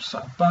aardig. Je hebt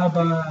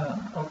Baba,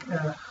 ook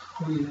erg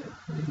goede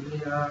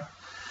leraar.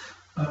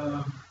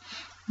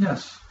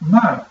 Yes.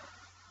 Maar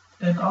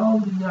in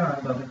al die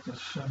jaren dat ik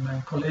dus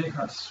mijn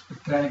collega's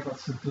bekijk wat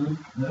ze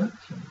doen,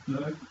 vind ik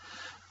leuk,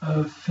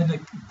 vind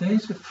ik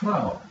deze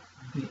vrouw,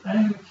 die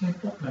eigenlijk geen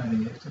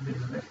opleiding heeft in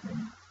deze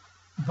richting,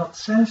 wat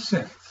zij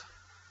zegt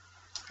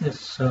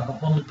is 100%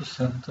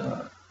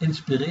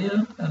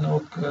 inspirerend en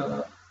ook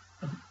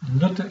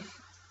nuttig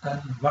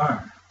en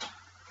waar.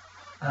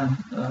 En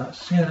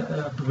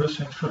zeer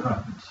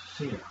bewustzijnsverruimend.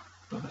 Zeer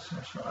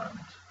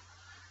bewustzijnsverruimend.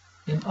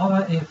 In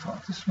alle eenvoud.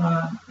 Het is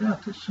maar, ja,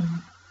 het is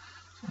een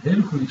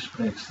hele goede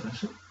spreekster.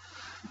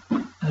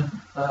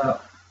 En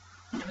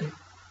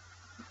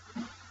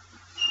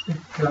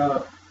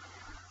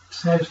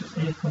zij is dus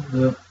een van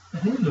de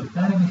hele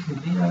weinige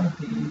leraren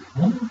die 100%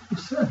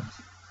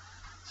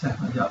 zeg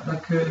maar, ja, daar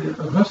kun je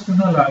rustig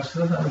naar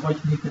luisteren en dan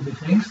word je niet in de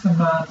geringste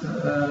mate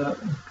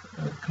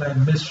een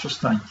klein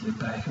misverstandje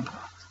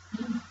bijgebracht.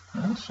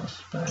 Ja,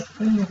 zoals bij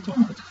velen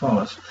toch het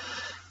geval is.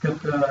 Ik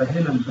heb een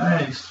hele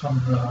lijst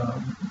van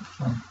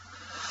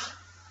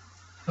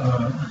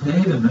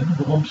redenen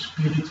waarom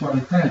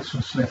spiritualiteit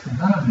zo'n slechte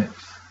naam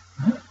heeft.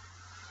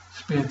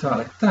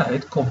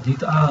 Spiritualiteit komt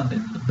niet aan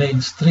in de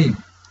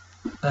mainstream.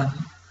 En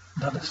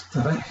dat is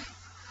terecht.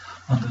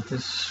 Want het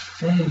is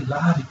veel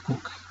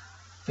larikoek,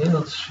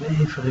 veel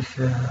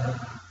zweverige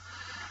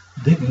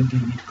dingen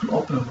die niet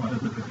kloppen worden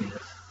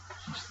beweerd.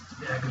 Zoals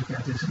de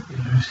werkelijkheid is een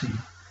illusie.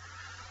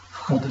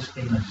 God is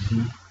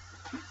energie.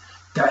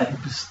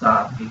 Tijd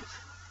bestaat niet.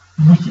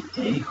 Moet je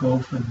ego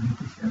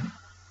vernietigen.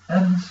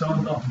 En zo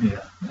nog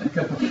meer. Ik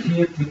heb er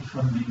 14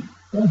 van die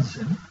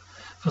onzin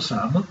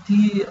verzameld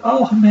die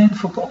algemeen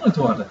verkondigd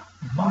worden.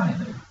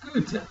 Mijn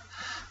Güte.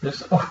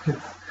 Dus ook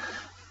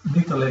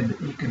niet alleen de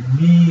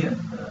economie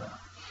en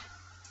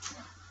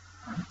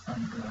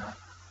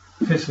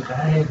de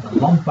visserij en de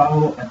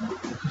landbouw en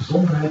het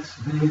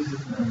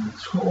gezondheidswezen en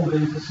het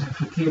schoolwezen zijn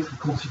verkeerd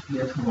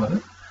geconcipeerd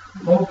geworden.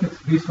 Ook het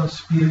gebied van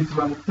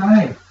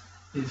spiritualiteit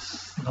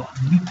is nog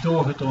niet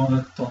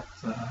doorgedrongen tot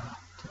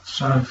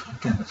zuivere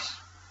kennis.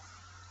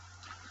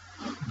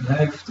 Het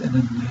blijft in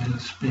een hele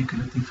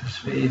speculatieve,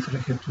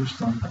 zweverige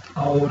toestand met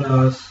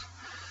aura's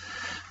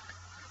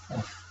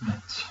of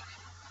met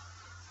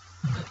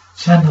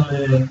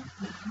channeling.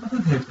 Maar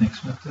dat heeft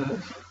niks met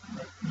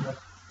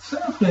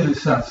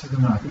zelfrealisatie te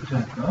maken,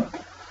 begrijp ik wel.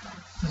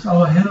 Het is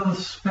allemaal heel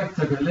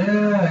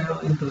spectaculair, heel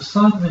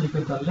interessant en je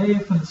kunt daar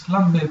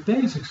levenslang mee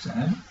bezig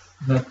zijn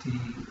met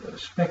die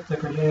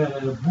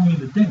spectaculaire,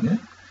 boeiende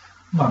dingen,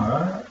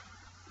 maar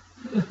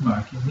het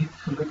maakt je niet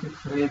gelukkig,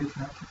 vredig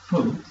en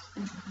vervuld.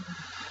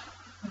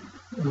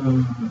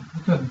 Je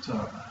kunt daar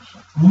een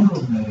soort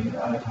guru mee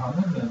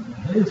uithangen en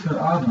heel veel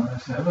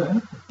aanhangers hebben. Hè.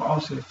 De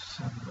paus heeft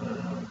zijn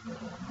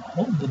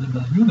honderden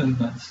miljoenen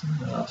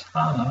mensen als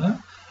aanhanger.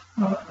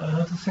 Maar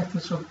het is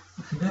echt zo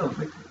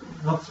gedeeltelijk.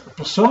 Wat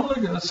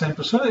persoonlijk, dat zijn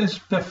personen is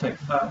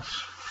perfect, maar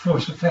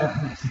voor zover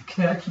de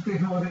kerk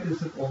vertegenwoordigt is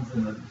het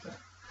onzin wat hij zegt.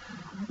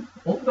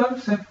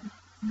 Ondanks zijn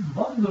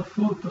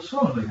wondervolle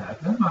persoonlijkheid,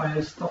 hè? Maar hij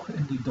is toch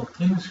in die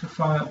doctrines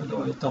gevangen,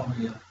 waardoor je toch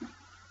weer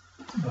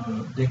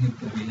dingen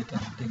beweert en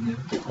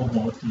dingen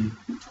promoot die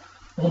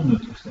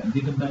onnuttig zijn,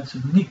 die de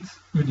mensen niet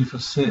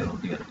universeel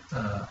weer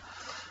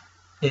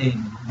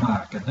één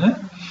maken. Hè?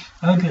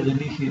 Elke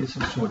religie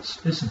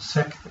is een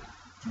secte.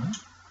 Hè?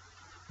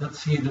 Dat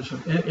zie je dus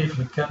ook even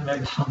een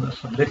kenmerk van de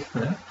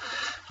verlichte,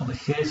 van de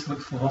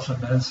geestelijk volwassen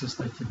mensen, is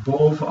dat je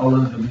boven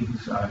alle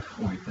religies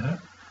uitgroeit. Hè?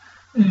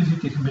 En je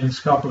ziet de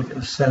gemeenschappelijke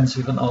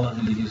essentie van alle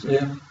religies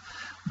in,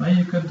 maar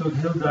je kunt ook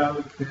heel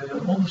duidelijk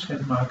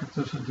onderscheid maken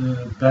tussen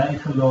de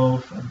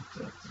bijgeloof, en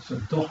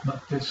tussen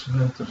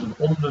dogmatisme, tussen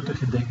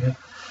onnuttige dingen,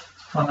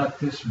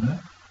 fanatisme,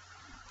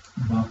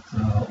 wat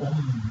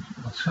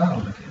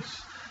schadelijk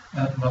is,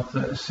 en wat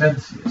de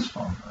essentie is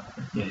van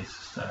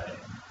Jezus zei.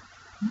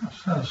 Nou,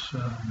 zelfs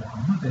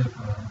Mohammed heeft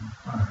een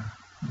paar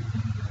dingen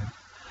gezegd.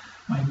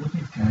 Maar je moet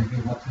niet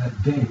kijken wat hij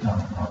deed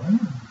allemaal. Hè?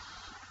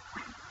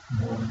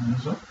 Moorden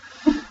en zo.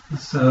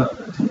 Dus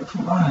het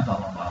verwarrend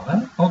allemaal. Hè?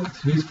 Ook het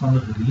gebied van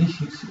de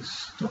religies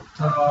is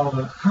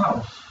totale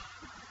chaos.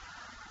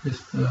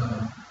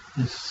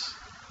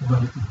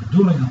 Hoewel het de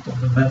bedoeling had om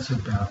de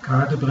mensen bij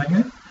elkaar te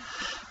brengen,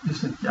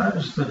 is het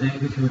juist de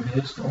reden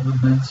geweest om de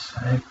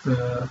mensheid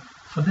te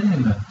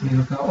verdelen, tegen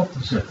elkaar op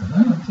te zetten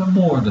en te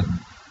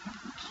moorden.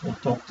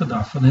 Tot op de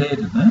dag van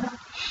heden. Hè?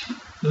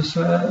 Dus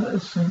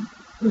het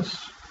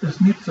is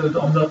niet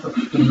omdat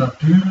het de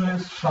natuur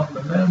is van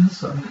de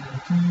mens en de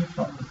natuur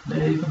van het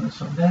leven en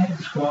zo. Nee, het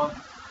is gewoon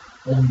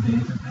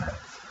onwetendheid.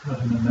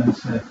 Waarin de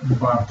mensheid een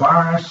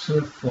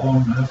barbaarse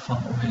vorm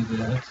van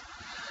onwetendheid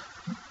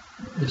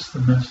is de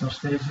mens nog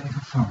steeds in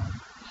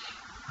gevangen.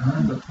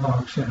 Dat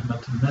wou ik zeggen,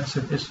 dat de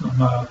mensheid is nog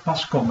maar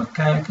pas komen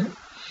kijken.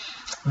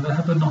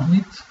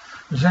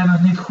 We zijn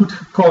nog niet goed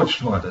gecoacht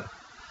worden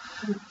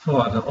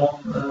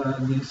om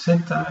die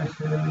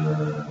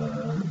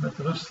zintuigen met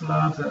rust te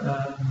laten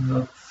en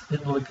dat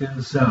innerlijke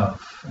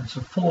zelf en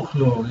zijn volle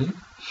glorie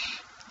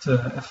te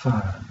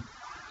ervaren.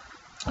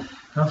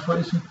 Daarvoor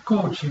is een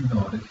coaching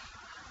nodig.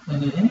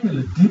 En een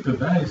hele diepe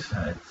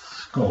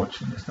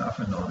wijsheidscoaching is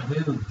daarvoor nodig.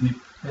 Heel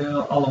diep,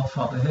 heel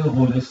alomvattend, heel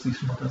holistisch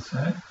moet dat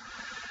zijn.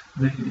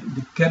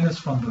 De kennis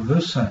van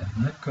bewustzijn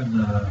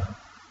kunnen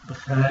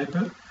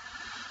begrijpen,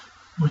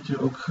 moet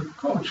je ook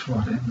gecoacht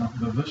worden in dat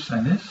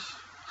bewustzijn is.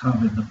 Gaan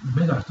we in de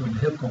middag doen,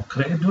 heel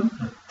concreet doen,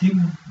 met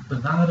 10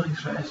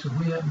 benaderingswijzen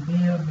hoe je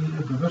meer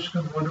bewust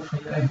kunt worden van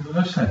je eigen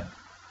bewustzijn.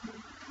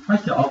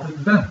 Wat je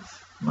altijd bent.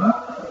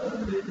 Maar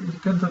je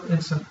kunt dat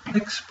in zijn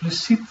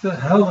expliciete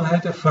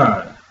helderheid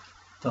ervaren.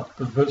 Dat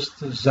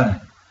bewuste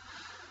zijn.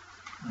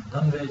 En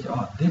dan weet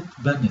je, dit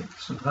ben ik.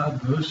 Zodra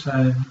het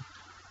bewustzijn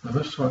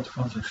bewust wordt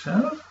van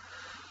zichzelf,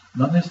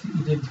 dan is de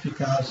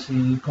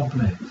identificatie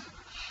compleet.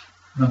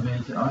 Dan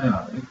weet je,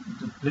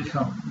 het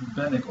lichaam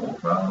ben ik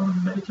ook wel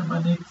een beetje,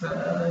 maar niet 100%.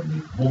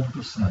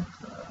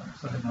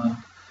 Zeg maar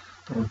een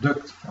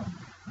product van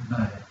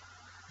mij.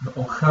 Een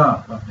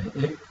orgaan waarmee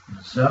ik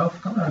mezelf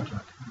kan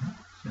uitdrukken.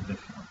 Het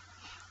lichaam,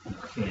 de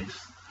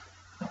geest,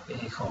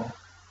 het ego,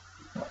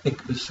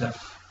 ik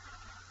besef.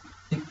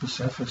 Ik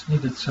besef is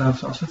niet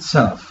hetzelfde als het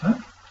zelf. Hè?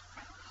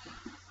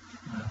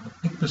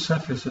 Ik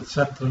besef is het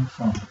centrum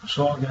van de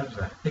persoonlijkheid,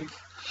 zeg ik.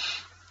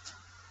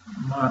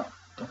 Maar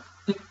dat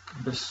ik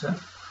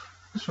besef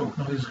is ook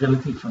nog eens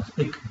relatief. Want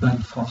ik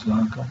ben Frans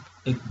Langenkamp,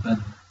 ik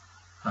ben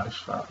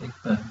huisvader, ik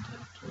ben dit,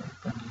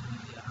 ik ben die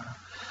leraar.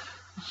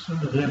 Dat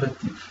is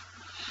relatief.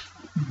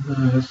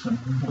 Er is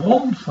een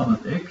bron van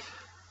het ik,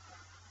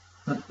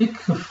 dat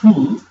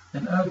ik-gevoel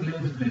in elk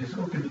levend wezen,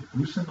 ook in de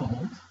poes en de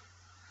hond,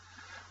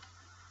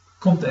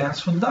 komt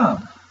ergens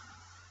vandaan.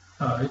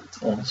 Uit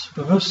ons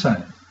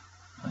bewustzijn.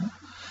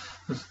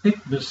 Dus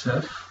ik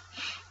besef,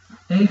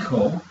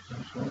 ego,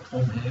 zoals het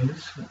omheen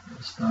is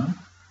staan,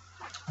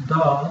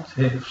 dat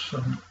heeft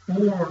zijn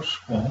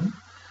oorsprong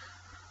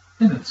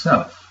in het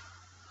zelf.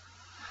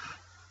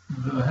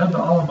 We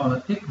hebben allemaal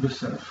een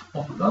ik-besef,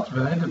 omdat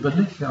wij de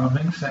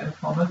belichaming zijn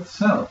van het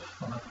zelf,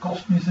 van het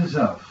kosmische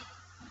zelf.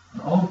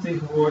 Een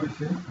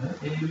altegenwoordige,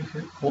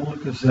 eeuwige,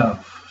 goddelijke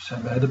zelf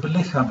zijn wij de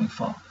belichaming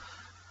van.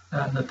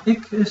 En het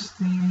ik is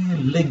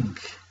die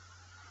link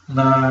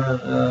naar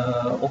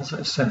onze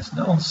essentie,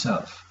 naar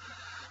onszelf.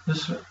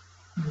 Dus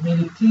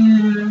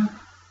mediteren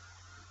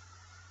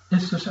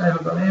is dus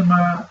eigenlijk alleen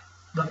maar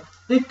dat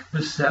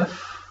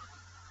ik-besef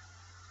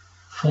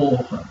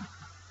volgen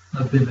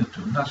naar binnen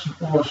toe, naar zijn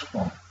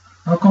oorsprong.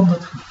 Waar komt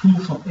het gevoel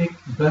van ik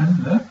ben,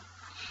 hè?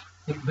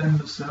 Ik ben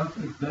mezelf,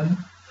 ik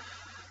ben.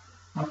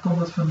 Waar komt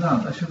het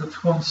vandaan? Als je dat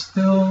gewoon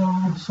stil,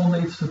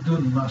 zonder iets te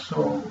doen, maar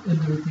zo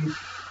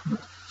intuïtief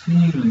met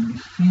feeling, die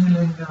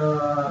feeling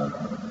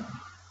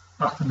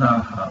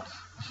achterna gaat,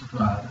 als het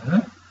ware. Hè?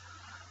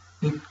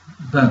 Ik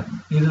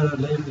ben. Iedere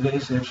levend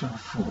wezen heeft zijn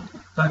gevoel.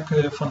 Daar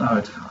kun je van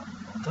uitgaan.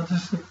 Want dat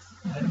is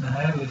een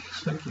heilig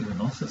stukje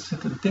in ons. Dat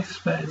zit het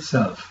dichtst bij het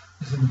zelf.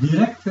 is een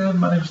directe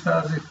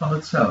manifestatie van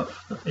het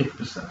zelf, dat ik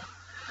besef.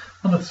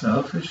 Want het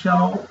zelf is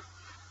jouw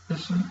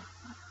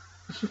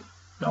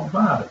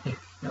ware ik,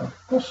 jouw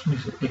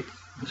kosmische ik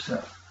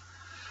besef.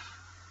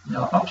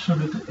 Jouw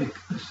absolute ik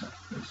besef,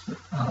 dus het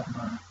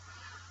atma.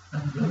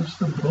 En dat is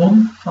de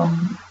bron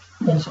van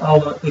ons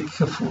alle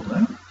ik-gevoel.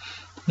 Hè?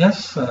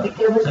 Yes, ik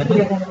heb eens een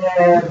keer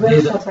een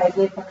workshop bij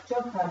Deepak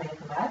Chopra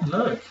meegemaakt.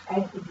 Leuk.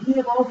 En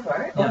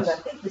hierover, over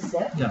dat ik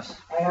besef, yes.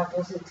 hij had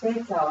ons in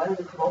tweetal,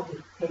 gewoon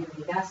degene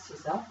die naast je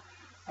zat.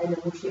 En dan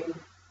moest je in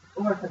het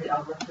oor van die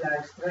ander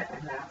fluisteren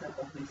en later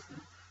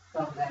opwisten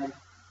van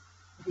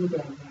wie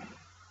ben jij?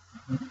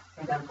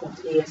 En dan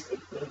komt eerst, ik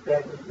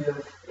ben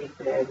Durf, ik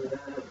ben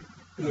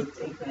dit,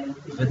 ik ben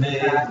dit.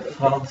 René,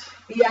 Frans,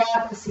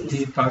 ja, precies.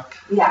 Deepak.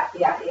 Ja,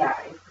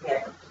 ik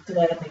werk op de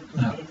trein, ik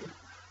doe dit.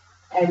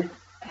 En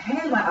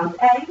helemaal aan het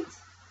eind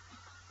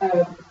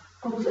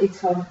komt er iets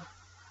van,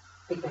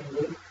 ik ben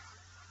licht,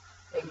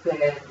 ik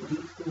ben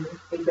liefde,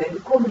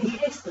 ik kom die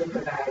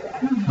geestelijke waarden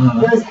aan.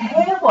 Dat is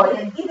heel mooi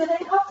en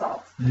iedereen had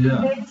dat. Ja.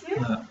 Weet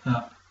je?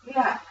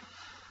 Ja.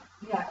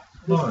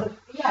 Dus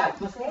het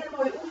was een hele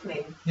mooie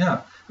oefening.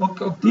 Ja,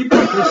 ook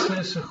Deepak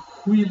is een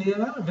goede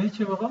leraar. Weet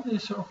je waarom hij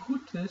zo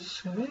goed is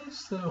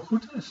geweest?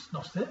 Goed is,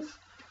 nog steeds.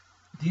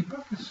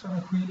 Deepak is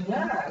een goede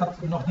leraar. Ja, ik had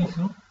hem nog niet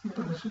genoemd.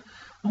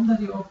 Omdat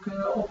hij ook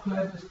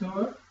opgeleid is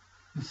door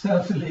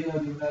dezelfde leraar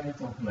die mij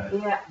heeft opgeleid.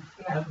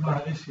 En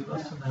Maharishi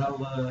was een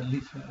heel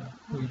lieve,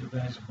 goede,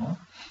 wijze man.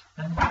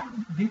 En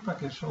Deepak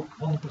is ook 100%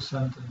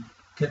 een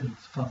kind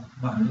van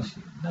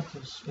Maharishi. Net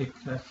als ik,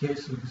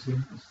 geestelijk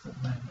gezien, is dat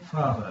mijn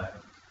vader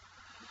eigenlijk.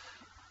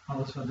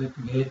 Alles wat ik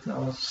weet,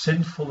 alle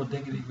zinvolle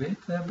dingen die ik weet,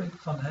 heb ik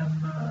van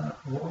hem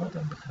gehoord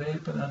en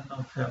begrepen en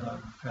dan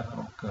verder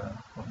ook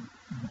gewoon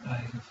mijn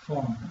eigen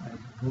vorm, mijn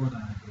eigen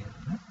woorden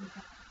aangeven. Hè?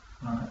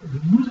 Maar je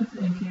moet het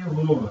een keer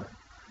horen.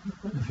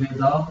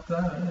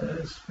 Vedanta,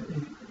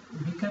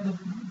 wie kent het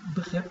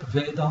begrip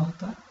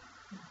Vedanta?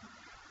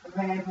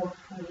 Wij hebben ook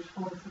voor de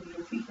school van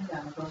filosofie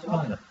gedaan, dat was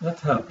ook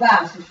dat helpt. de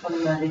basis van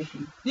de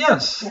Maharishi.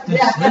 Yes, dus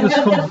de hele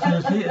school van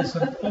filosofie is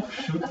een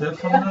offshoot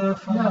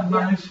van de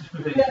Maharishische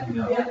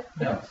beweging.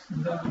 En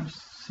daarom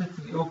zit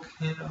hij ook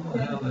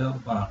heel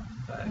warm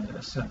bij de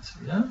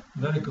essentie. Ja?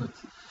 Very good.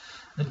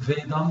 En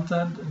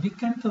Vedanta, wie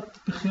kent dat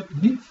begrip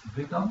niet?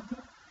 Vedanta?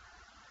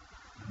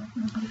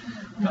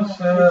 Dus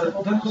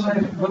dat is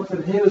eigenlijk wat we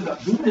de hele dag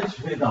doen, is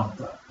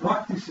Vedanta.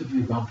 Praktische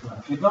Vedanta.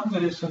 Vedanta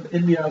is een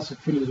Indiase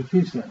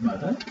filosofie, zeg maar.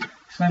 Hè? Ik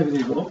schrijf het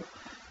even op.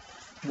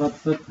 Wat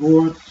het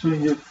woord zul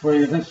je voor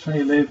je rest van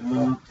je leven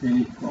wel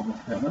tegenkomen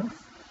hebben.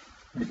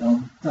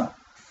 Vedanta.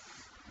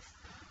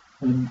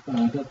 En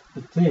dat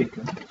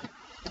betekent...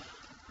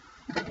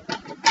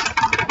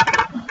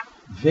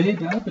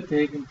 Veda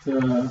betekent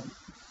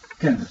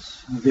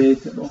kennis.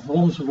 Weten. Of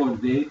onze woord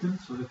weten,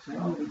 zoals ik zei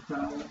al in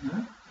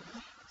talen.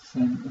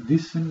 In die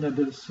zin, dat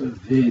is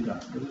Veda,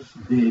 dat is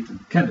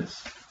weten,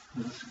 kennis.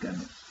 Dat is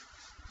kennis.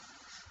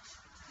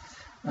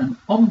 En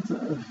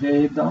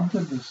Vedanta,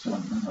 dus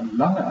een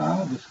lange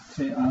A, dus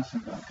 2 A's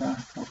zijn bij elkaar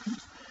getrokken.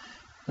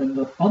 En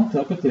dat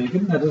anta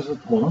betekent, net als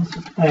het Hollands,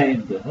 het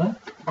einde. Hè?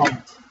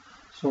 Ant,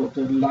 zo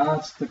de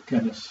laatste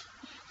kennis.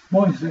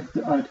 Mooi gezegd,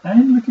 de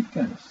uiteindelijke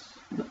kennis.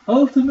 De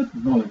ultimate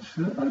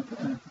knowledge, uit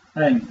het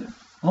einde.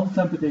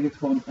 Anta betekent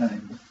gewoon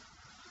einde.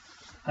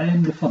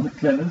 Einde van de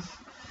kennis.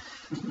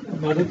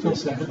 Maar dit wil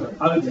zeggen, de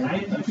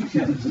uiteindelijke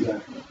kennis.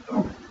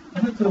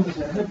 En dat wil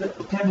zeggen,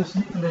 de kennis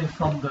niet alleen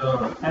van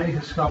de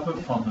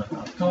eigenschappen van het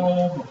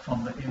atoom of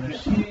van de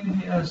energie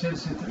die er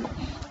zitten.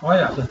 Oh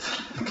ja,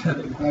 dat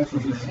ken ik.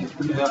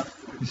 Ja,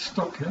 die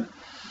stok, hè.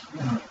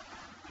 Ja.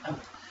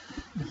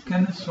 De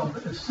kennis van de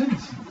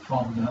essentie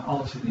van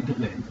alles en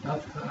iedereen.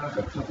 Dat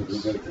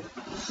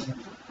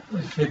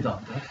is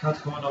Vedanta. Het gaat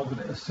gewoon over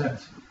de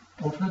essentie.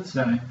 Over het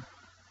zijn.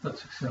 Dat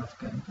zichzelf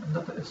kent. En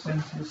dat de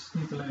essentie is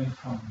niet alleen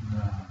van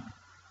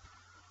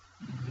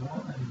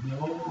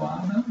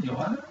Johanna,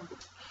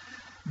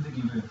 de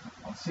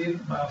leverancier,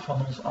 maar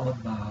van ons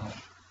allemaal.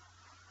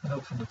 En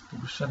ook van de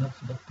poes en ook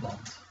van de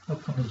plant,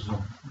 ook van de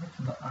zon, ook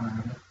van de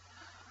aarde.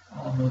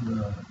 Allemaal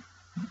de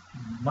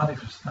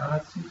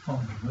manifestatie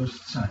van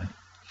bewustzijn.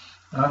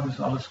 Daarom is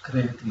alles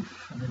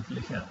creatief en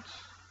intelligent.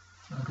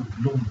 Elke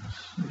bloem,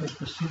 je weet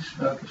precies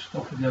welke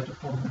stoffen die uit de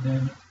grond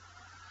nemen.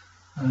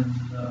 En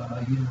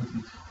hier moet je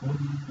het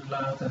groen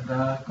laten en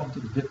daar komt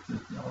het witte.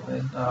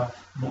 Alleen daar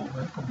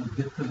boven komt het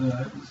witte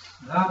eruit. Dus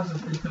daar is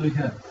het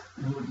intelligent.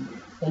 Je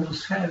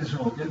onderscheiden ze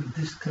ook, hè? De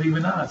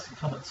discriminatie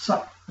van het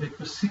sap. Je weet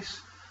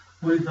precies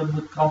hoe je dat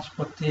moet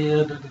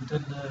transporteren door die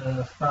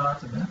dunne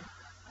vaten. Hè?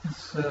 Dat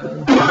is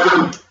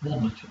een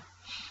wondertje.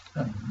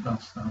 En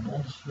dan staan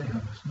ons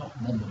lichaam is nog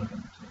wonderlijker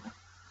natuurlijk.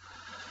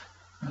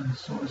 En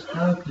zo is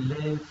elk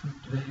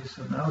levend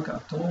wezen, elke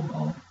atoom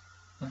al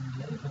een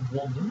levend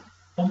wonder.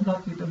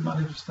 Omdat hij de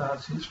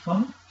manifestatie is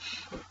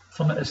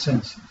van de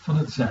essentie, van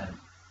het zijn.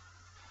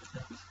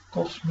 Het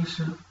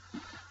kosmische,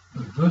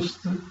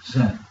 bewuste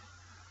zijn.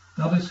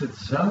 Dat is het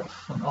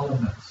zelf van alle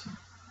mensen,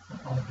 van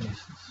alle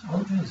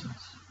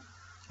wezens,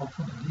 ook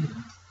van de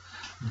dieren.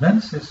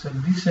 Mens is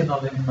in die zin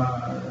alleen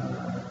maar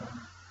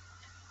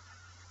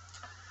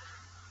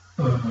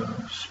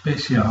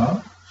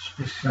speciaal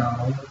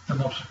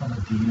ten opzichte van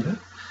de dieren,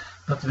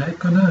 dat wij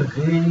kunnen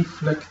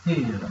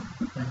reflecteren.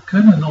 Wij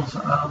kunnen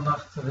onze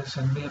aandacht, we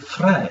zijn meer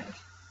vrij,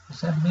 we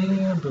zijn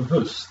meer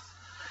bewust.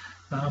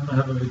 Daarom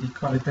hebben we die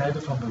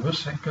kwaliteiten van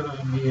bewustzijn kunnen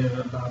we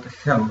meer laten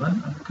gelden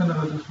en dan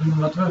kunnen we dus doen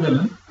wat we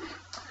willen.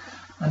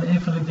 En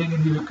een van de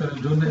dingen die we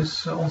kunnen doen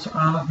is onze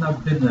aandacht naar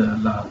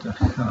binnen laten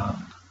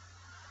gaan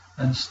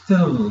en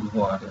stil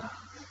worden.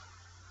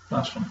 In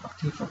plaats van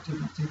actief,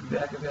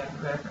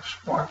 werken,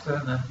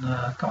 sporten en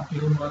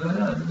kampioen worden.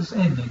 Ja, dat is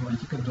één ding wat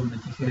je kunt doen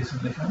met je geest en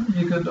lichaam.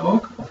 Je kunt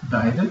ook, of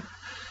beide,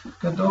 je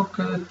kunt ook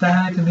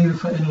tijd in ieder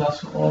geval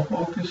inlassen om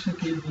ook eens een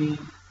keer die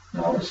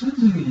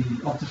essentie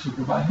op te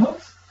zoeken bij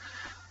wat.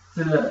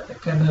 Te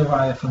erkennen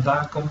waar je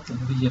vandaan komt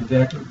en wie je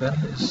werkelijk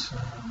bent is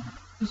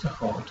een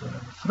grote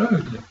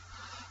vreugde.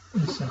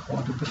 Is een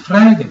grote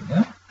bevrijding.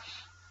 Hè?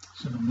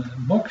 Ze noemen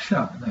het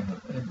moksha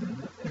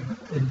in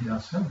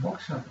India's.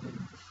 Moksha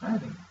betekent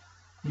bevrijding.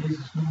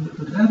 Jezus noemde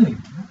het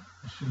redding. Hè?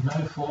 Als je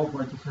mij volgt,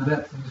 word je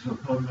gered en je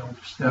zult nooit meer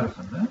hoeven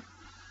sterven. Hè?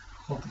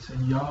 God is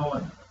in jou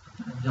en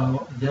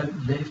jij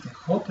leeft in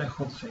God en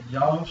God is in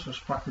jou, zo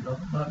sprak je dan.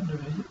 Maar nu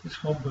weet je, het is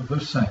gewoon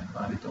bewustzijn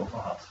waar hij het over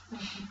had.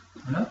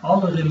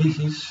 Alle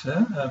religies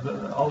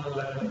hebben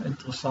allerlei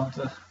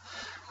interessante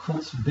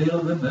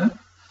godsbeelden. Hè?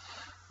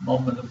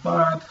 Man met een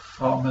baard,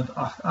 vrouw met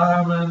 8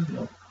 armen, die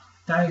op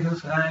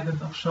tijgers rijden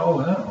of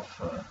zo. Hè?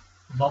 Of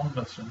man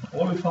met zijn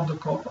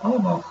olifantenkop.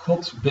 Allemaal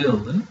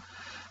godsbeelden.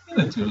 Die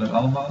natuurlijk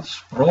allemaal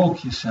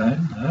sprookjes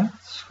zijn. Hè? Het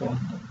is gewoon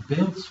een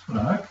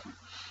beeldspraak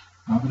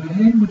waar we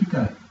erheen moeten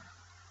kijken.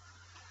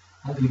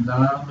 Al die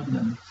namen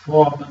en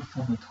vormen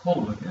van het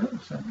goddelijke,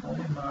 dat zijn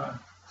alleen maar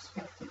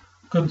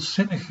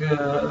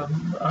kunstzinnige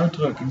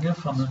uitdrukkingen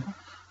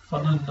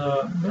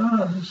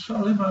het is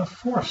alleen maar een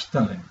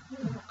voorstelling.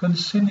 Een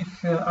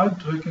kunstzinnige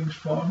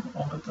uitdrukkingsvorm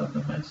om het aan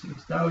de mensen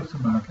iets duidelijk te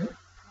maken,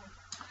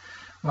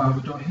 waar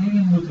we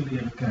doorheen moeten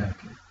leren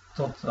kijken,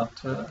 totdat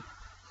we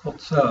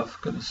God zelf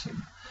kunnen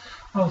zien.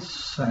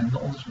 Als zijnde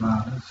ons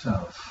ware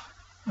zelf.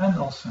 En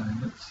als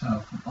zijnde het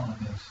zelf van alle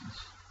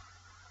wezens.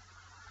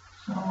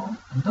 Zo,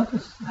 en dat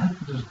heb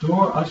je dus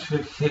door als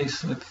je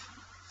geestelijk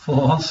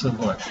volwassen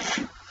wordt.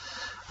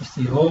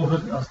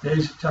 Als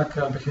deze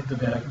chakra begint te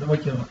werken, dan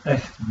word je een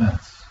echt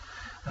mens.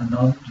 En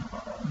dan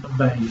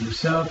ben je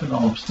jezelf in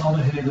alle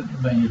omstandigheden,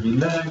 dan ben je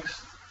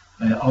relaxed,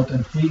 ben je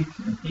authentiek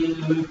en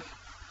eerlijk.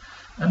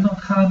 En dan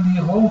gaan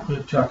die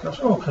hogere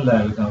chakras ook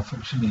geleidelijk aan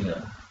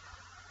functioneren.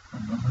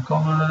 En dan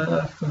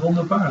komen echt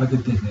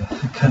wonderbaarlijke dingen,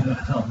 kunnen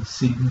we dan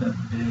zien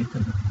en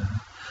weten.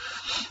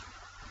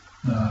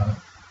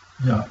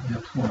 Je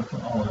hebt gehoord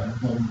van allerlei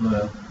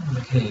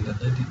wonderlijkheden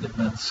die de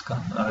mens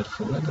kan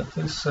uitvoeren. Dat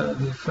is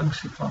die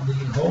functie van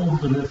die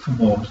hogere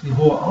vermogens. Die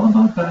horen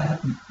allemaal bij het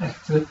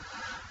echte,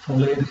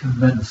 volledige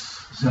mens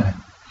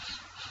zijn.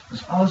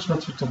 Dus alles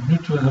wat we tot nu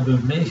toe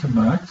hebben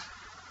meegemaakt,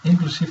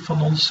 inclusief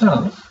van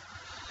onszelf,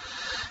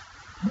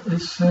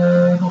 is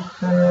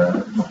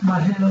nog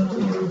maar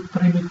heel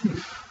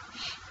primitief.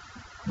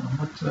 Dan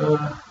moet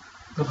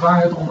de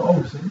waarheid onder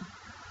ogen zien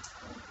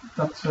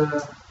dat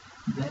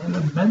de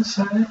hele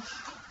mensheid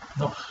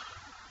nog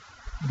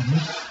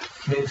niet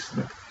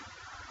geestelijk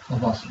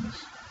volwassen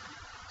is.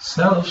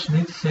 Zelfs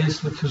niet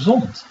geestelijk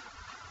gezond.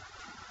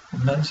 De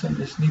mensheid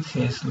is niet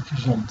geestelijk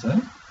gezond. Hè?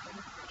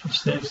 Nog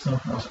steeds nog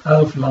als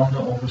 11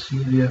 landen over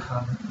Syrië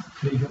gaan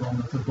vliegen om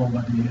het te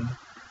bombarderen.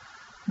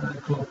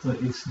 Klopt er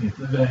iets niet.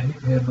 Dan ben je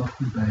niet helemaal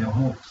goed bij je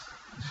hoofd.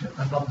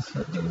 En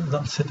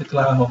dan zit ik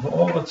klaar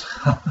over, het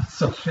gaat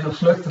zoveel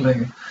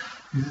vluchtelingen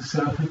die ze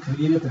zelf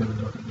gecreëerd hebben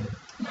door de wereld.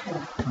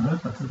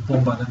 Met de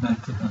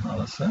bombardementen en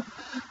alles.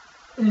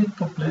 Een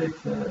compleet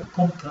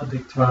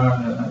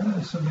contradictoire.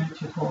 Is een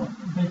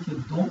beetje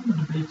dom,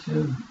 een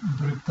beetje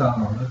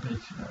brutaal.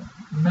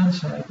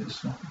 Mensheid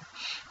is nog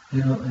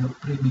heel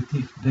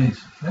primitief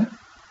bezig. Hè?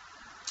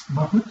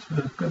 Maar goed,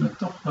 we kunnen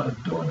toch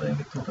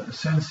doordringen tot de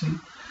essentie.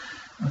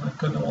 En dan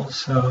kunnen we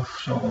onszelf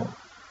zo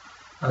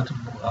uit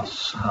het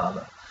moeras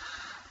halen.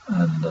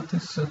 En dat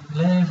is een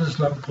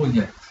levenslang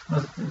project. Maar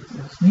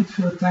er is niet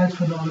veel tijd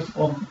voor nodig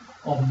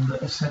om de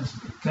essentie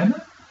te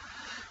kennen.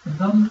 En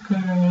dan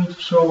kun je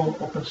zo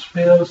op een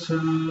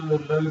speelse,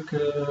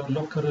 leuke,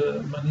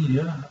 lokkere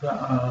manier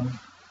daaraan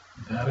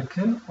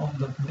werken. Om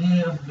dat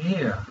meer en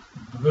meer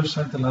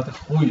bewustzijn te laten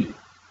groeien.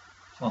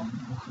 Van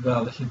hoe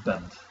geweldig je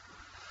bent.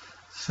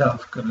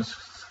 Zelfkennis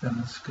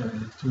kun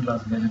je toe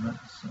laten nemen.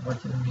 Dus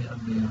word je meer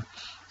en meer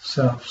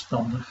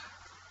zelfstandig.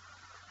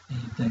 In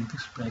je denken,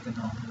 spreken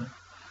en handelen.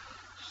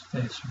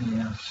 Steeds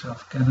meer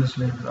zelfkennis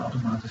levert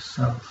automatisch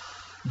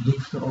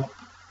zelfliefde op.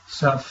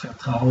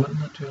 Zelfvertrouwen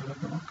natuurlijk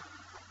ook.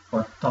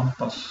 Wordt dan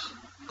pas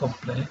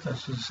compleet.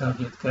 Als je jezelf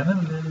leert kennen,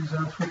 dan leer je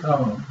jezelf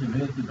vertrouwen. Je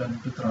weet, je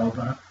bent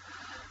betrouwbaar.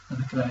 En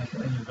dan krijg je,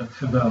 en je bent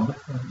geweldig,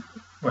 dan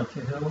word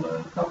je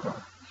heel dapper.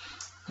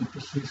 Doe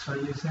precies waar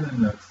je zin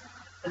in hebt.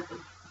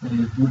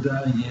 En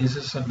Boeddha,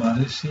 Jezus en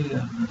Maharishi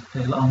en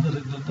vele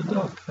anderen doen dat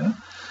ook. Hè?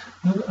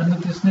 En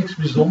het is niks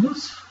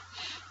bijzonders.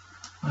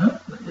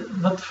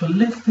 Wat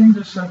verlichting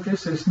dus ook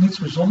is niets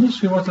bijzonders.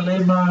 Je wordt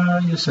alleen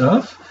maar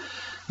jezelf.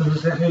 Dat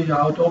wil zeggen, je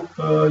houdt op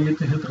je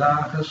te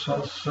gedragen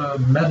zoals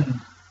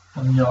men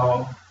van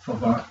jou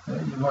verwacht. Hè.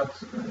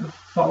 Je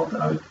valt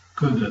uit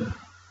kudde.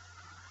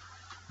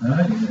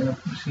 Hè. Je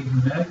hebt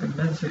misschien gemerkt dat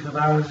mensen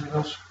gedragen zich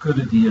als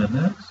kuddedieren.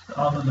 Hè.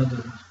 Allemaal naar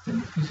de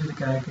televisie te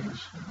kijken,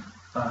 dus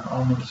waren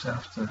allemaal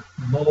dezelfde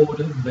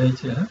mode, een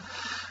beetje. Hè.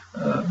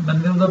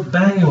 Men wil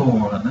erbij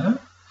horen. Hè.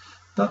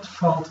 Dat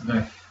valt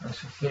weg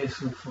als je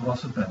geestelijk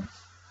volwassen bent.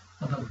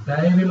 Want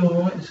erbij willen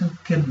horen is een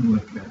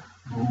kinderlijke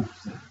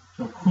behoefte. Het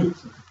is ook goed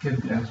dat het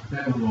kind ergens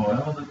bij wil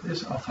horen, want het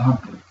is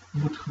afhankelijk.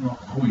 Het moet gewoon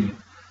groeien.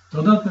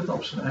 Doordat het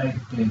op zijn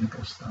eigen benen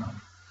kan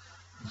staan.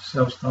 Dus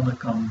zelfstandig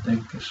kan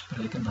denken,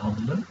 spreken en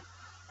handelen.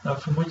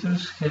 Daarvoor moet je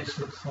dus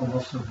geestelijk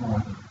volwassen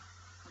worden.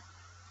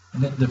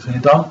 En in de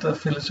Vedanta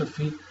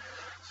filosofie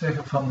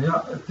zeggen van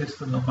ja, het is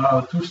de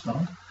normale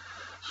toestand.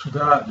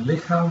 Zodra het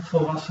lichaam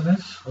volwassen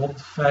is, rond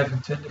de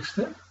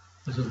 25ste,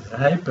 dus het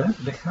rijpe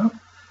lichaam,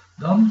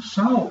 dan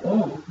zou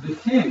ook de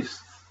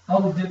geest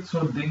al dit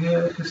soort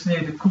dingen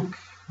gesneden koek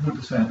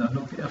moeten zijn. Dan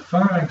ook de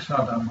ervaring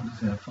zou daar moeten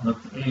zijn van het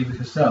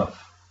eeuwige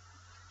zelf.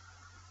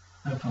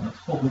 En van het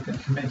goddelijke en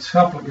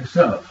gemeenschappelijke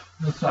zelf.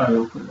 Dat zou je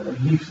ook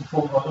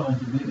liefdevol worden, want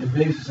je weet, in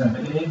wezen zijn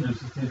we één, dus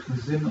het heeft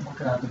geen zin om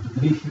elkaar te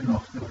bedriegen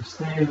of te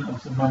bestelen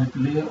of te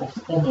manipuleren of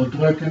te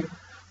onderdrukken.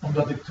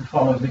 Omdat ik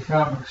toevallig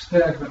lichamelijk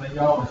sterk ben en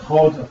jou en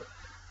groter,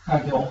 ga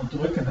ik jou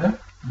onderdrukken. Hè?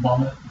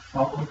 Mannen,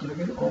 vrouwen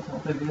onderdrukken,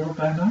 overal ter wereld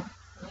bijna.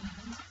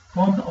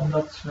 Gewoon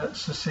omdat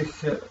ze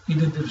zich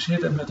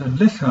identificeren met hun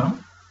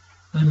lichaam.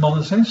 En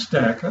mannen zijn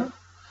sterker.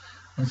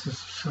 En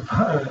ze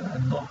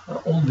waren nog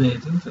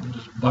onwetend en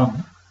dus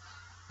bang.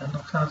 En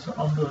dan gaan ze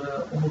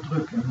anderen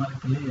onderdrukken,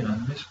 manipuleren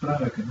en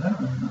misbruiken. Hè?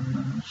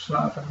 En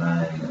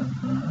slavernij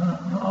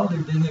en al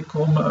die dingen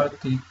komen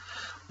uit die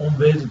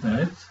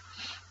onwetendheid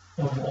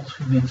over ons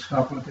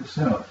gemeenschappelijke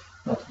zelf.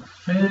 Dat we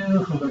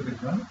veel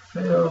gelukkiger,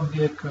 veel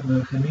meer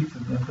kunnen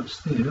genieten en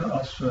presteren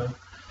als we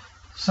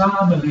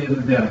samen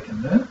leren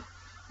werken. Hè?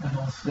 En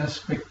ons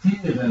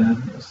respecteren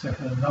en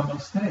zeggen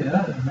namaste,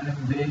 hè? Mijn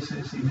wezen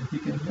is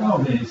identiek in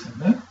jouw wezen.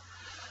 Hè?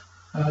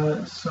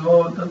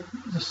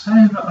 Dat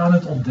zijn we aan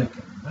het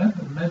ontdekken. Hè?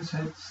 De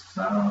mensheid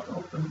staat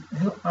op een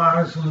heel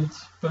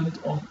aarzelend punt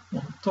om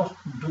toch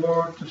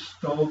door te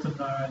stoten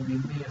naar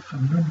die meer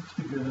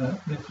vernuftige,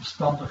 meer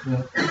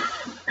verstandige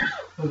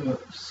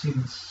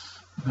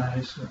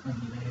zienswijze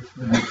en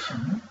leefwijze.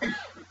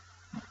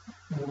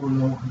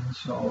 Oorlogen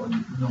zouden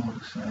niet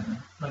nodig zijn. Hè?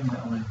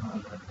 Brengen alleen maar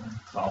ellende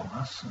en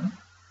trauma's. Hè?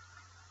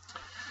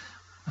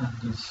 En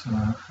dus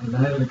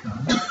geleidelijk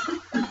aan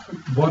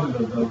worden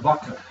we wel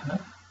wakker. Hè?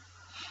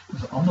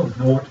 Dus een ander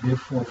woord weer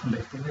voor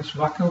verlichting is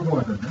wakker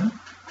worden. Hè?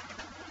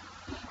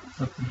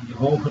 Dat die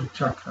hogere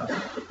chakras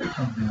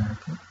gaan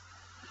werken.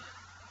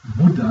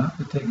 Buddha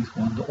betekent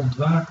gewoon de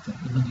ontwaakte,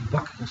 iemand die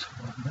wakker is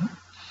geworden. Hè? Dat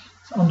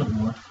is een ander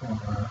woord voor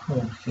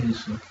gewoon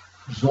geestelijk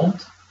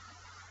gezond.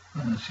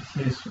 En als je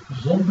geestelijk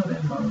gezond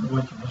bent, dan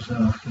word je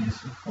vanzelf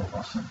geestelijk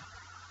volwassen.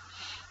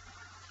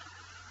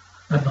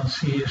 En dan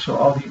zie je zo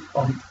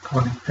al die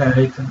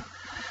kwaliteiten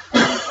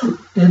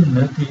in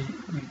me die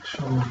ik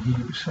zo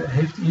hier.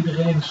 Heeft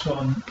iedereen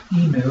zo'n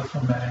e-mail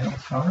van mij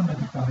ontvangen met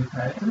die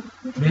kwaliteiten?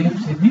 Wie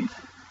heeft die niet?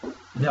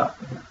 Ja.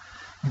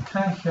 Dan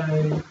krijg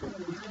jij.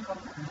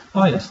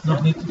 Oh ja, is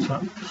nog niet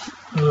ontvangen.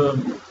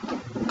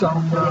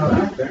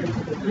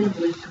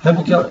 Heb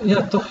ik jou.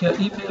 Ja, toch, je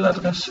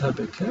e-mailadres heb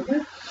ik. Hè?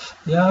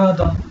 Ja,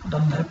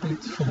 dan heb ik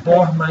het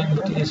verborgen, maar je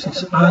moet eerst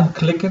iets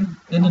aanklikken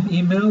in een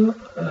e-mail.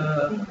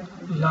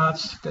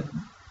 Laatst.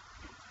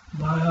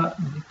 Maar ja,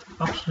 niet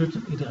absoluut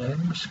op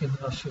iedereen, misschien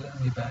was je er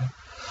niet bij.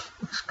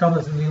 Ik kan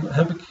het in ieder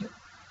geval,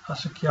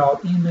 als ik jouw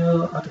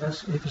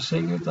e-mailadres even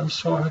zeg, dan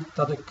zorg ik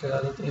dat ik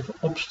dat even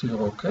opstuur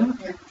ook. Hè? Ja.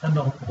 En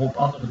nog een hoop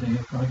andere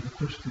dingen kan ik je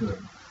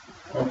toesturen.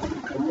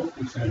 Ik kan nog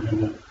iets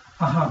zeggen,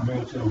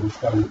 mailtje over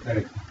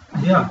kwaliteiten.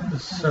 Ja,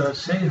 dus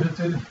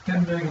 27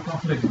 kenmerken van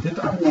verlichting. Dit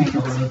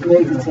artikel.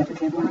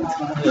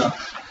 Ja,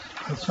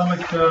 dat zal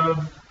ik.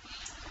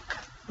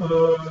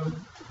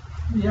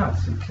 Ja,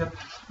 dus ik heb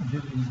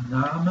jullie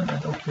namen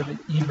en ook jullie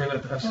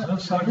e-mailadressen. Dan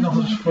zal ik nog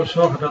eens voor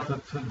zorgen dat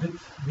dit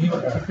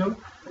nieuwe artikel.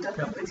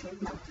 Dat is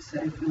niet op te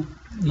schrijven.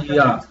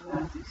 Ja.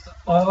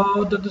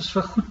 Oh, dat is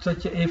wel goed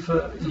dat je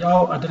even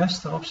jouw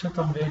adres erop zet,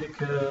 dan weet ik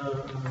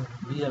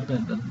wie jij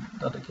bent en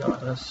dat ik jouw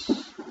adres,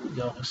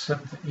 jouw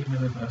recente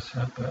e-mailadres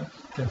heb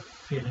ter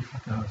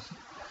verificatie.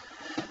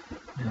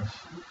 Yes.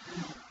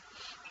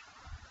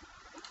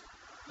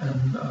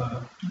 En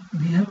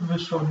die hebben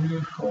we zo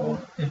nu gewoon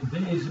in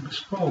wezen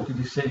besproken,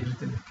 die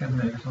 27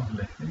 kenmerken van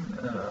verlichting.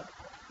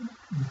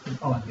 Niet in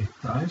alle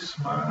details,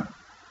 maar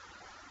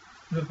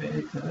we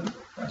weten,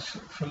 als je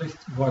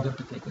verlicht wordt,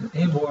 betekent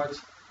 1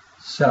 woord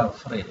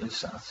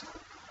zelfrealisatie.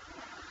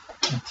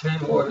 En 2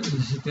 woorden,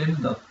 je ziet in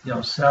dat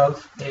jouw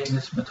zelf één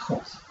is met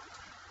God.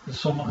 Dus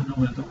sommigen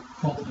noemen het ook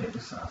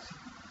Godrealisatie.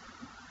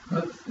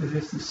 But it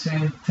is the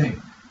same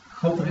thing.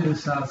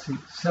 Godrealisatie,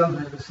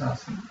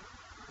 zelfrealisatie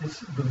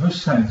is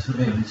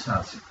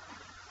bewustzijnsrealisatie.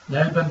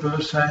 Jij bent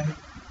bewustzijn,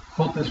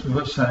 God is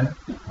bewustzijn.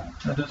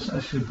 En dus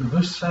als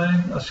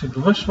je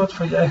bewust wordt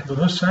van je eigen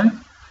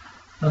bewustzijn,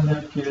 dan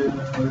heb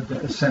je de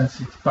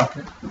essentie te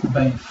pakken, dan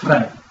ben je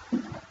vrij.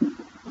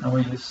 Dan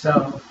word je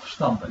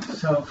zelfstandig,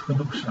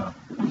 zelfgenoegzaam,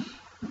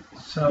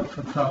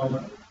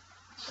 zelfvertrouwen,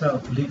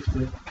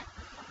 zelfliefde.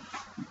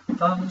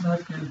 Dan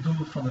heb je het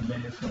doel van het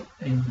leven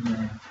in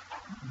je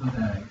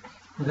bereik.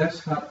 De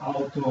rest gaat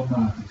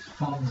automatisch,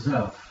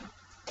 vanzelf.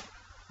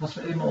 Als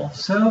we eenmaal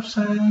onszelf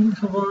zijn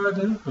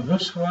geworden,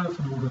 bewust geworden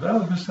van hoe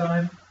geweldig we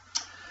zijn,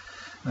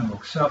 dan hebben we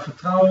ook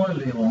zelfvertrouwen,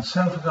 leren we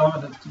onszelf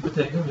vertrouwen. Dat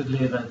betekent, we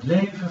leren het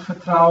leven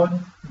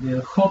vertrouwen, we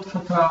leren God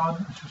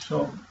vertrouwen, als je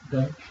zo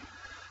denkt.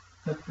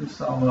 Dat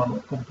is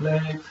allemaal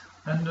compleet.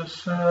 En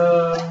dus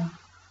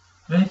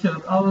weet je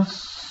dat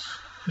alles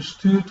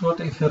gestuurd wordt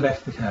in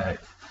gerechtigheid.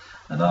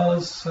 En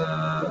alles,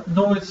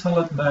 nooit zal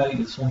het mij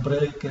iets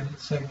ontbreken,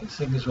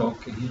 zingen ze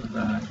ook hier en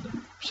daar in de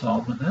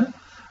psalmen. Hè?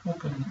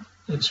 Ook een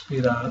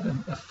inspiratie,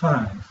 een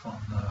ervaring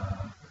van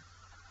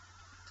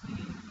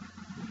die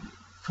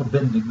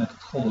verbinding met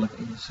het goddelijke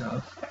in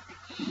jezelf.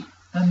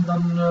 En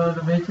dan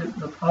weet je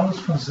dat alles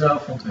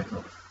vanzelf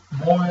ontwikkelt.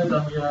 Mooier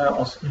dan je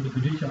als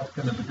individu had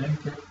kunnen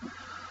bedenken,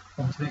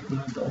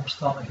 ontwikkelen de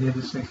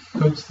omstandigheden zich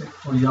gunstig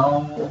voor jouw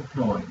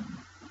ontplooiing.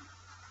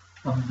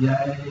 Want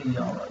jij,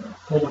 jouw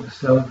goddelijke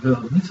zelf,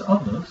 wil niets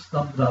anders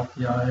dan dat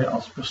jij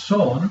als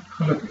persoon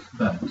gelukkig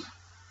bent.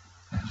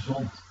 En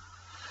gezond,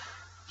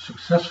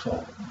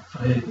 succesvol,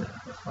 vrede,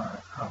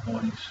 ervaart,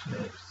 harmonisch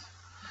leeft.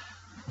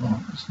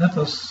 Want het is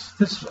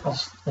net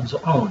als onze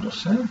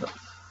ouders, hè?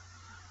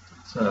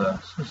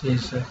 Zoals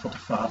Jezus zegt, God de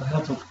Vader, hij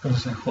had ook kunnen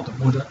zeggen God de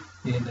Moeder,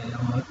 die in de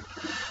hemel.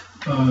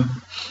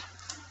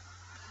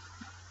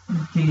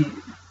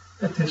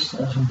 Het is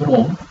onze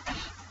bron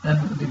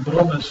en die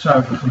bron is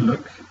zuiver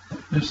geluk.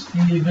 Dus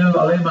die wil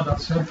alleen maar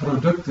dat zijn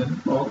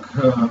producten ook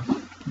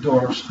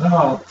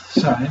doorstraald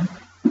zijn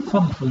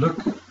van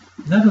geluk.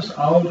 Net als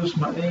ouders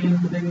maar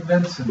één ding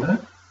wensen. Hè?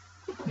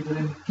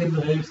 Iedereen die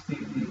kinderen heeft,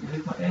 die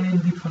heeft maar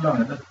één diep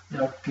verlangen. Dat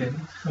jouw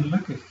kind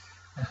gelukkig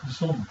en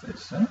gezond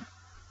is. Hè?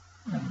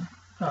 En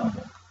daarom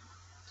ook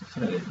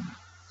tevreden,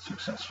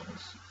 succesvol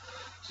is.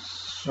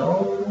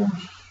 Zo,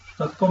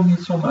 dat komt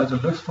niet zomaar uit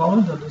de lucht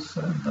vallen. Dat is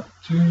een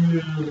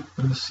natuurlijk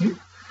principe.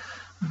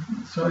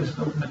 Zo is het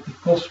ook met die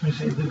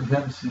kosmische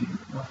intelligentie,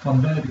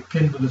 waarvan wij de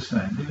kinderen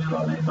zijn. Die willen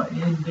alleen maar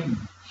één ding.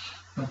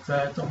 Dat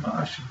wij toch maar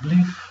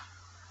alsjeblieft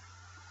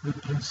de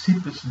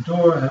principes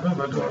doorhebben,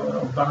 waardoor we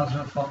op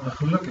basis van we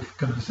gelukkig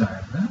kunnen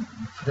zijn. Hè?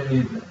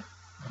 Vrede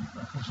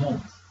en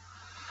gezond.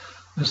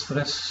 Dus er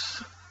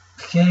is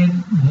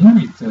geen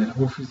moeite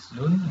hoef je te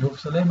doen, je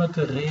hoeft alleen maar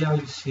te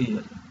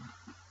realiseren.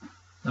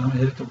 Daarom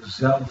heet het ook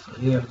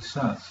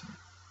zelfrealisatie.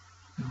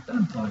 Je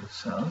bent al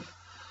jezelf.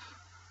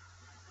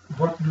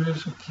 Word nu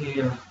eens een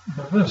keer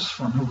bewust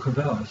van hoe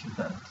geweldig je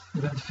bent. Je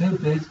bent veel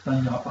beter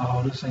dan jouw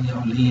ouders en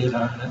jouw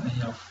leraren en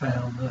jouw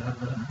vijanden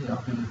hebben jou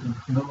willen doen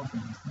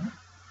geloven. Hè?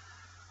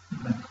 Je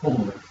bent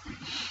goddelijk.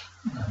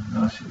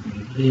 En als je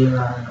die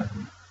leraar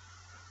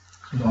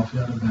geloof je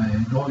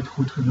daarbij nooit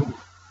goed genoeg.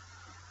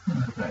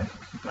 Dan krijg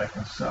je gebrek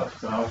aan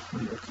zelfvertrouwen,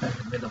 je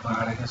krijgt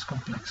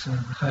minderwaardigheidscomplexen,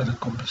 dan ga je dat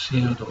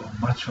compenseren door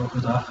macho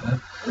gedrag. Hè?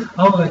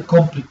 Allerlei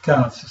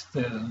complicaties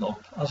treden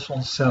op als we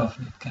onszelf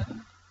niet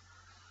kennen.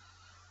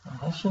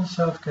 Als we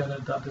onszelf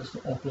kennen, dat is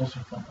de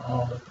oplossing van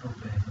alle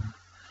problemen.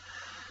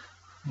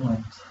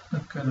 Want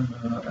dan kunnen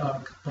we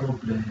elk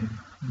probleem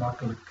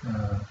makkelijk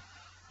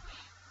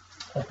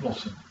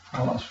oplossen.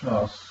 Als we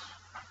als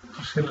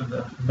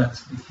verschillende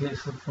mensen die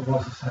geestelijk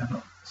volwassen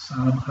zijn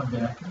samen gaan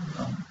werken,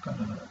 dan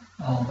kunnen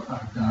we alle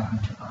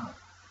uitdagingen aan.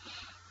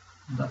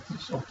 Dat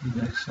is op die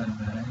weg zijn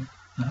wij,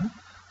 hè,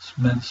 als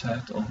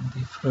mensheid, om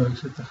die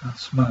vreugde te gaan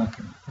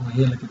smaken. Hoe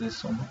heerlijk het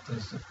is om op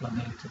deze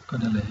planeet te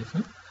kunnen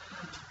leven.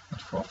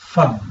 Wat voor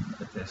fun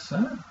het is. Hè?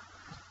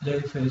 Het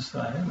leven is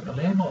eigenlijk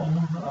alleen maar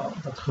om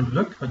dat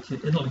geluk wat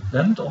je innerlijk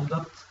bent, om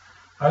dat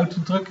uit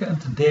te drukken en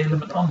te delen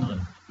met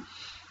anderen.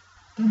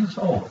 Dat is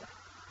al.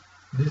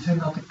 In die zin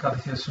had ik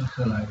catechisme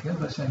gelijk. Hè?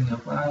 Wij zijn hier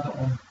op aarde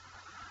om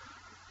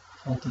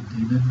God te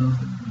dienen,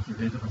 dan moet je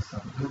weten wat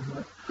dat bedoeld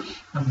wordt.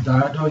 En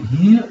daardoor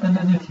hier en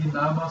in het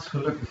hiernamaals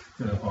gelukkig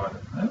te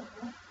worden. Hè?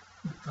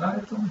 Het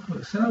draait om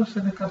geluk. Zelfs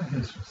in de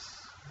catechisme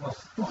was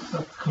toch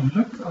dat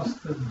geluk als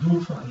het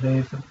doel van het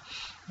leven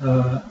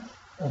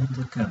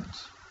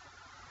onderkend.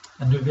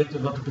 En nu weten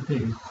we wat het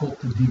betekent, God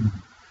te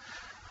dienen.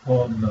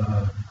 Om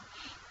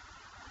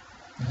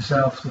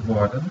jezelf te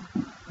worden,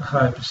 dan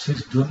ga je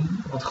precies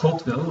doen wat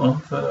God wil,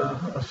 want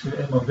als je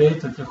eenmaal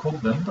weet dat je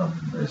God bent, dan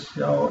is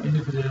jouw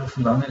individuele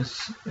verlangen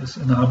is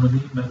in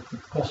harmonie met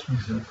het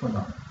kosmische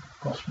verlangen,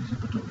 de kosmische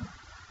bedoeling.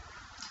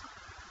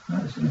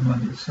 Nou, als je eenmaal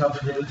jezelf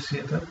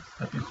gerealiseerd hebt,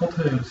 heb je God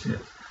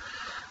gerealiseerd.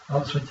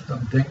 Alles wat je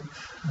dan denkt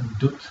en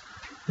doet,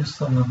 is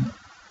dan een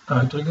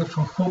uitdrukking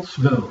van Gods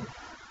wil.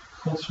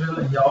 Gods wil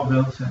en jouw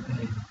wil zijn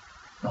één.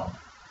 Dan.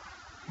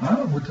 Maar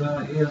we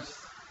moeten eerst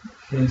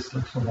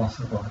geestelijk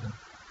volwassen worden.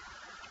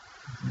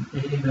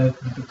 Die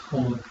eenheid met het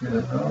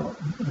goddelijke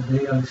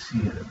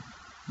realiseren.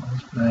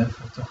 Anders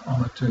blijven we toch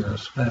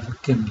amateurs, blijven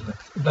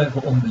kinderlijk,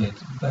 blijven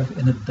onwetend, blijven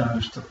in het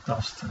duister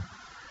tasten.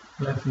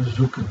 Blijven we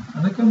zoeken.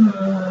 En dan kunnen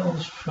we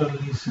ons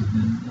verliezen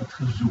in dat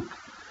gezoek.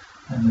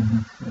 en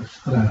in het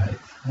strijd.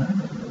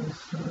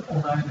 Dus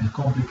oneindige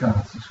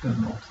complicaties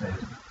kunnen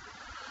optreden.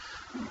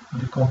 Maar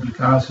die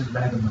complicaties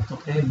leiden maar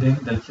tot één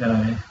ding, dat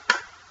jij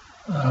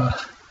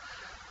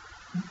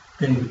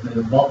tegen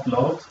de wand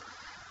loopt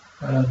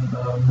en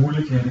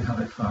moeilijkheden gaat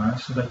ervaren,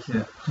 zodat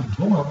je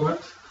gedwongen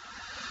wordt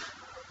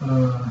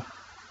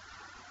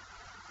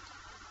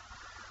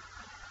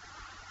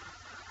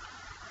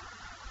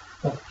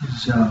op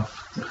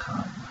jezelf te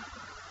gaan.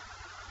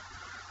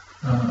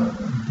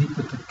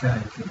 Dieper te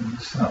kijken in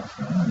jezelf.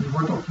 Je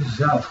wordt op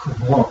jezelf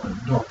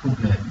geworpen door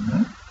problemen.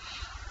 Hè?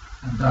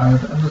 En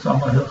dat is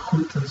allemaal heel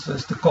goed, dat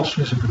is de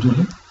kosmische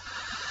bedoeling.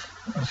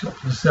 Als je op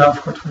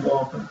jezelf wordt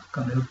geworpen,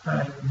 kan heel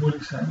pijnlijk en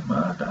moeilijk zijn,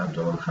 maar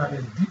daardoor ga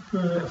je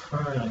diepere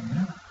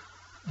ervaringen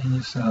in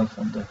jezelf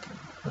ontdekken.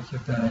 Wat je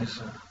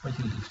wijze, wat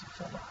je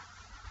liefdevolle.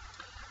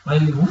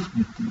 Maar je hoeft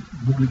niet die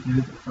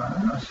moeilijkheden te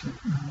ervaren als je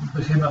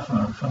begin af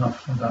aan, vanaf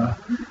vandaag,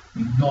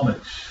 die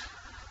knowledge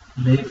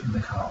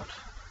levendig houdt.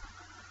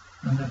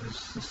 En dat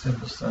is de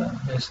simpelste,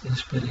 meest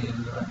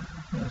inspirerende,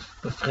 meest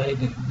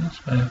bevredigende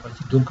bij wat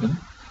je doen kunt.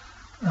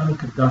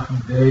 Elke dag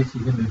een beetje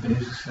hiermee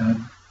bezig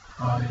zijn,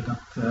 hou je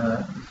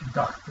die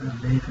gedachten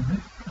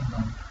levendig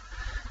en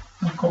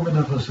dan kom je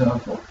er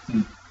vanzelf op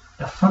die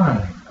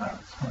ervaring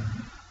uit van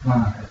die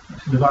waarheid.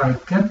 Als je de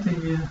waarheid kent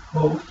in je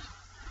hoofd,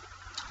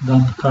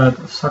 dan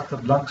zakt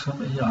het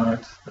langzaam in je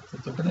hart dat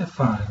het ook een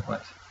ervaring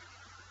wordt.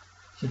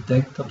 Als je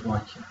denkt, dat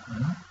word je. Hè?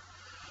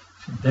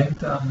 Als je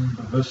denkt aan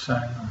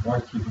bewustzijn, dan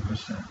word je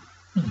bewustzijn.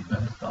 En je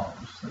bent het al.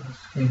 Dus er is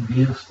geen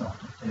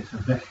weerstand op deze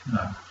weg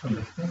naar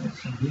verlichting. Het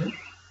is een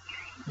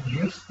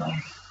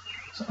weerstand.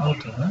 Het is een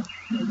auto, hè?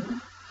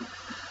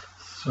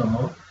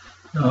 Zo.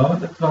 Nou,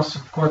 dit was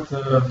een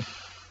korte,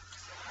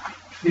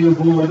 veel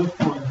woorden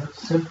voor het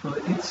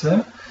simpele iets,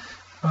 hè.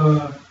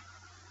 We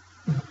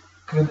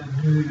kunnen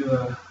nu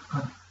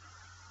gaan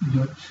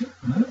lunchen,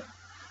 hè.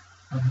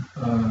 En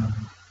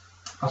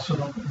als we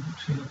dan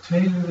misschien om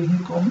 2 uur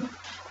hier komen,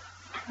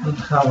 dan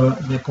gaan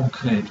we weer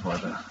concreet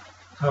worden. Dan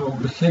gaan we ook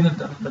beginnen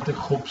met een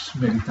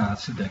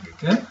groepsmeditatie, denk ik,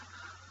 hè.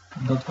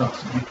 Om dat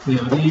wat die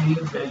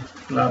theorie een beetje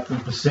te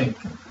laten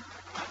bezinken.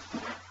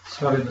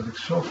 Sorry dat ik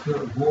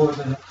zoveel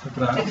woorden heb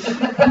gebruikt.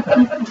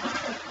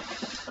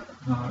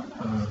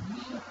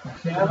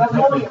 Maar wat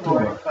mooie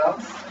woorden,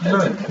 Frans.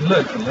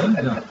 Leuk, hè?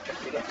 Ja. Op een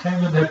gegeven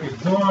moment heb je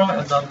het door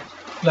en dan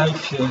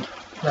blijf je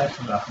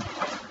lachen.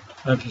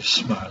 Blijf je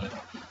smalen.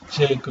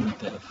 Zeker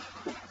met